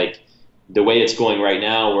fun, but like the way it's going right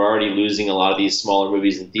now, we're already losing a lot of these smaller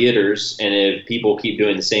movies in theaters. And if people keep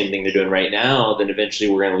doing the same thing they're doing right now, then eventually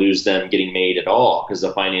we're going to lose them getting made at all, because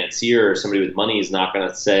the financier or somebody with money is not going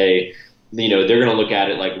to say, they're going to look at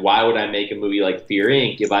it like, why would I make a movie like Fear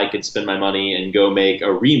Inc. if I could spend my money and go make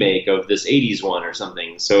a remake of this 80s one or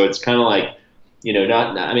something? So it's kind of like,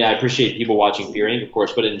 I appreciate people watching Fear Inc., of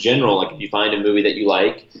course, but in general, like if you find a movie that you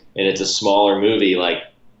like and it's a smaller movie, like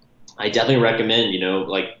I definitely recommend,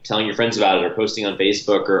 like telling your friends about it or posting on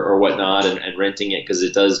Facebook or whatnot and renting it, because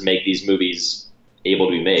it does make these movies able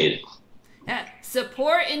to be made. Yeah,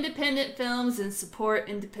 support independent films and support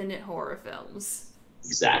independent horror films.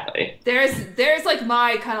 Exactly. There's like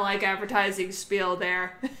my kind of like advertising spiel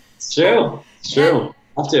there. It's true.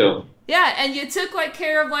 Have to. Yeah, and you took like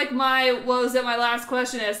care of like my last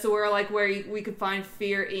question as to where we could find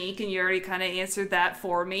Fear Inc. and you already kind of answered that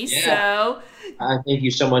for me. Yeah. So thank you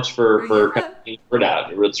so much for getting the word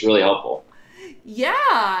out. It's really helpful.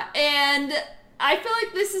 Yeah, and I feel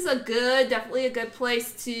like this is definitely a good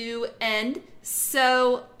place to end.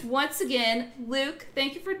 So once again, Luke,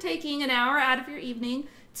 thank you for taking an hour out of your evening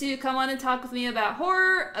to come on and talk with me about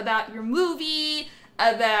horror, about your movie,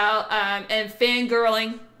 about and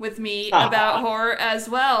fangirling with me about horror as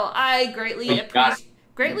well. I greatly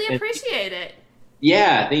appreciate it.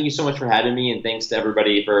 Yeah, thank you so much for having me, and thanks to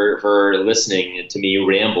everybody for listening to me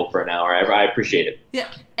ramble for an hour. I appreciate it.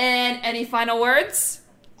 Yeah, and any final words?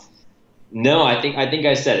 No, I think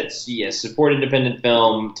I said it. Yes, support independent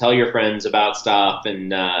film. Tell your friends about stuff,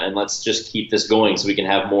 and let's just keep this going so we can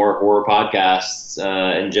have more horror podcasts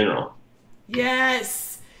in general.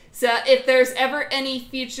 Yes. So if there's ever any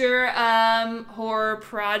future horror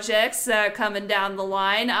projects coming down the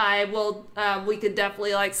line, I will. We could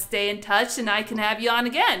definitely stay in touch, and I can have you on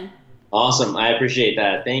again. Awesome. I appreciate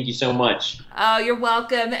that. Thank you so much. Oh, you're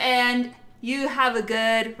welcome, and you have a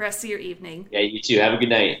good rest of your evening. Yeah, you too. Have a good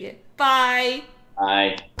night. Yeah. Bye.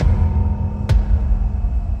 Bye.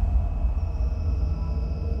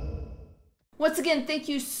 Once again, thank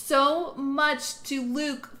you so much to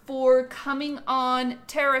Luke for coming on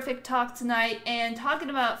Terrific Talk tonight and talking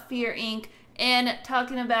about Fear Inc. and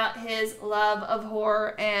talking about his love of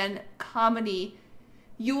horror and comedy.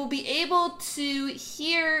 You will be able to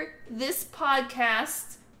hear this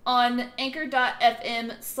podcast on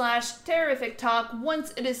anchor.fm/Terrific Talk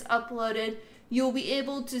once it is uploaded. You'll be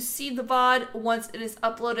able to see the VOD once it is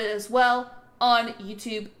uploaded as well on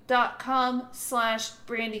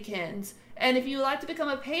youtube.com/Brandykins. And if you would like to become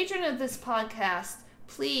a patron of this podcast,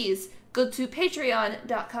 please go to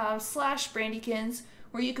patreon.com/Brandykins,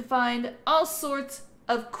 where you can find all sorts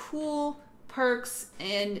of cool perks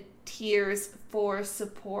and tiers for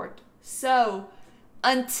support. So,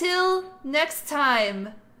 until next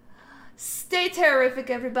time, stay terrific,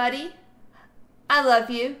 everybody. I love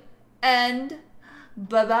you. And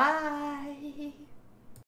bye-bye.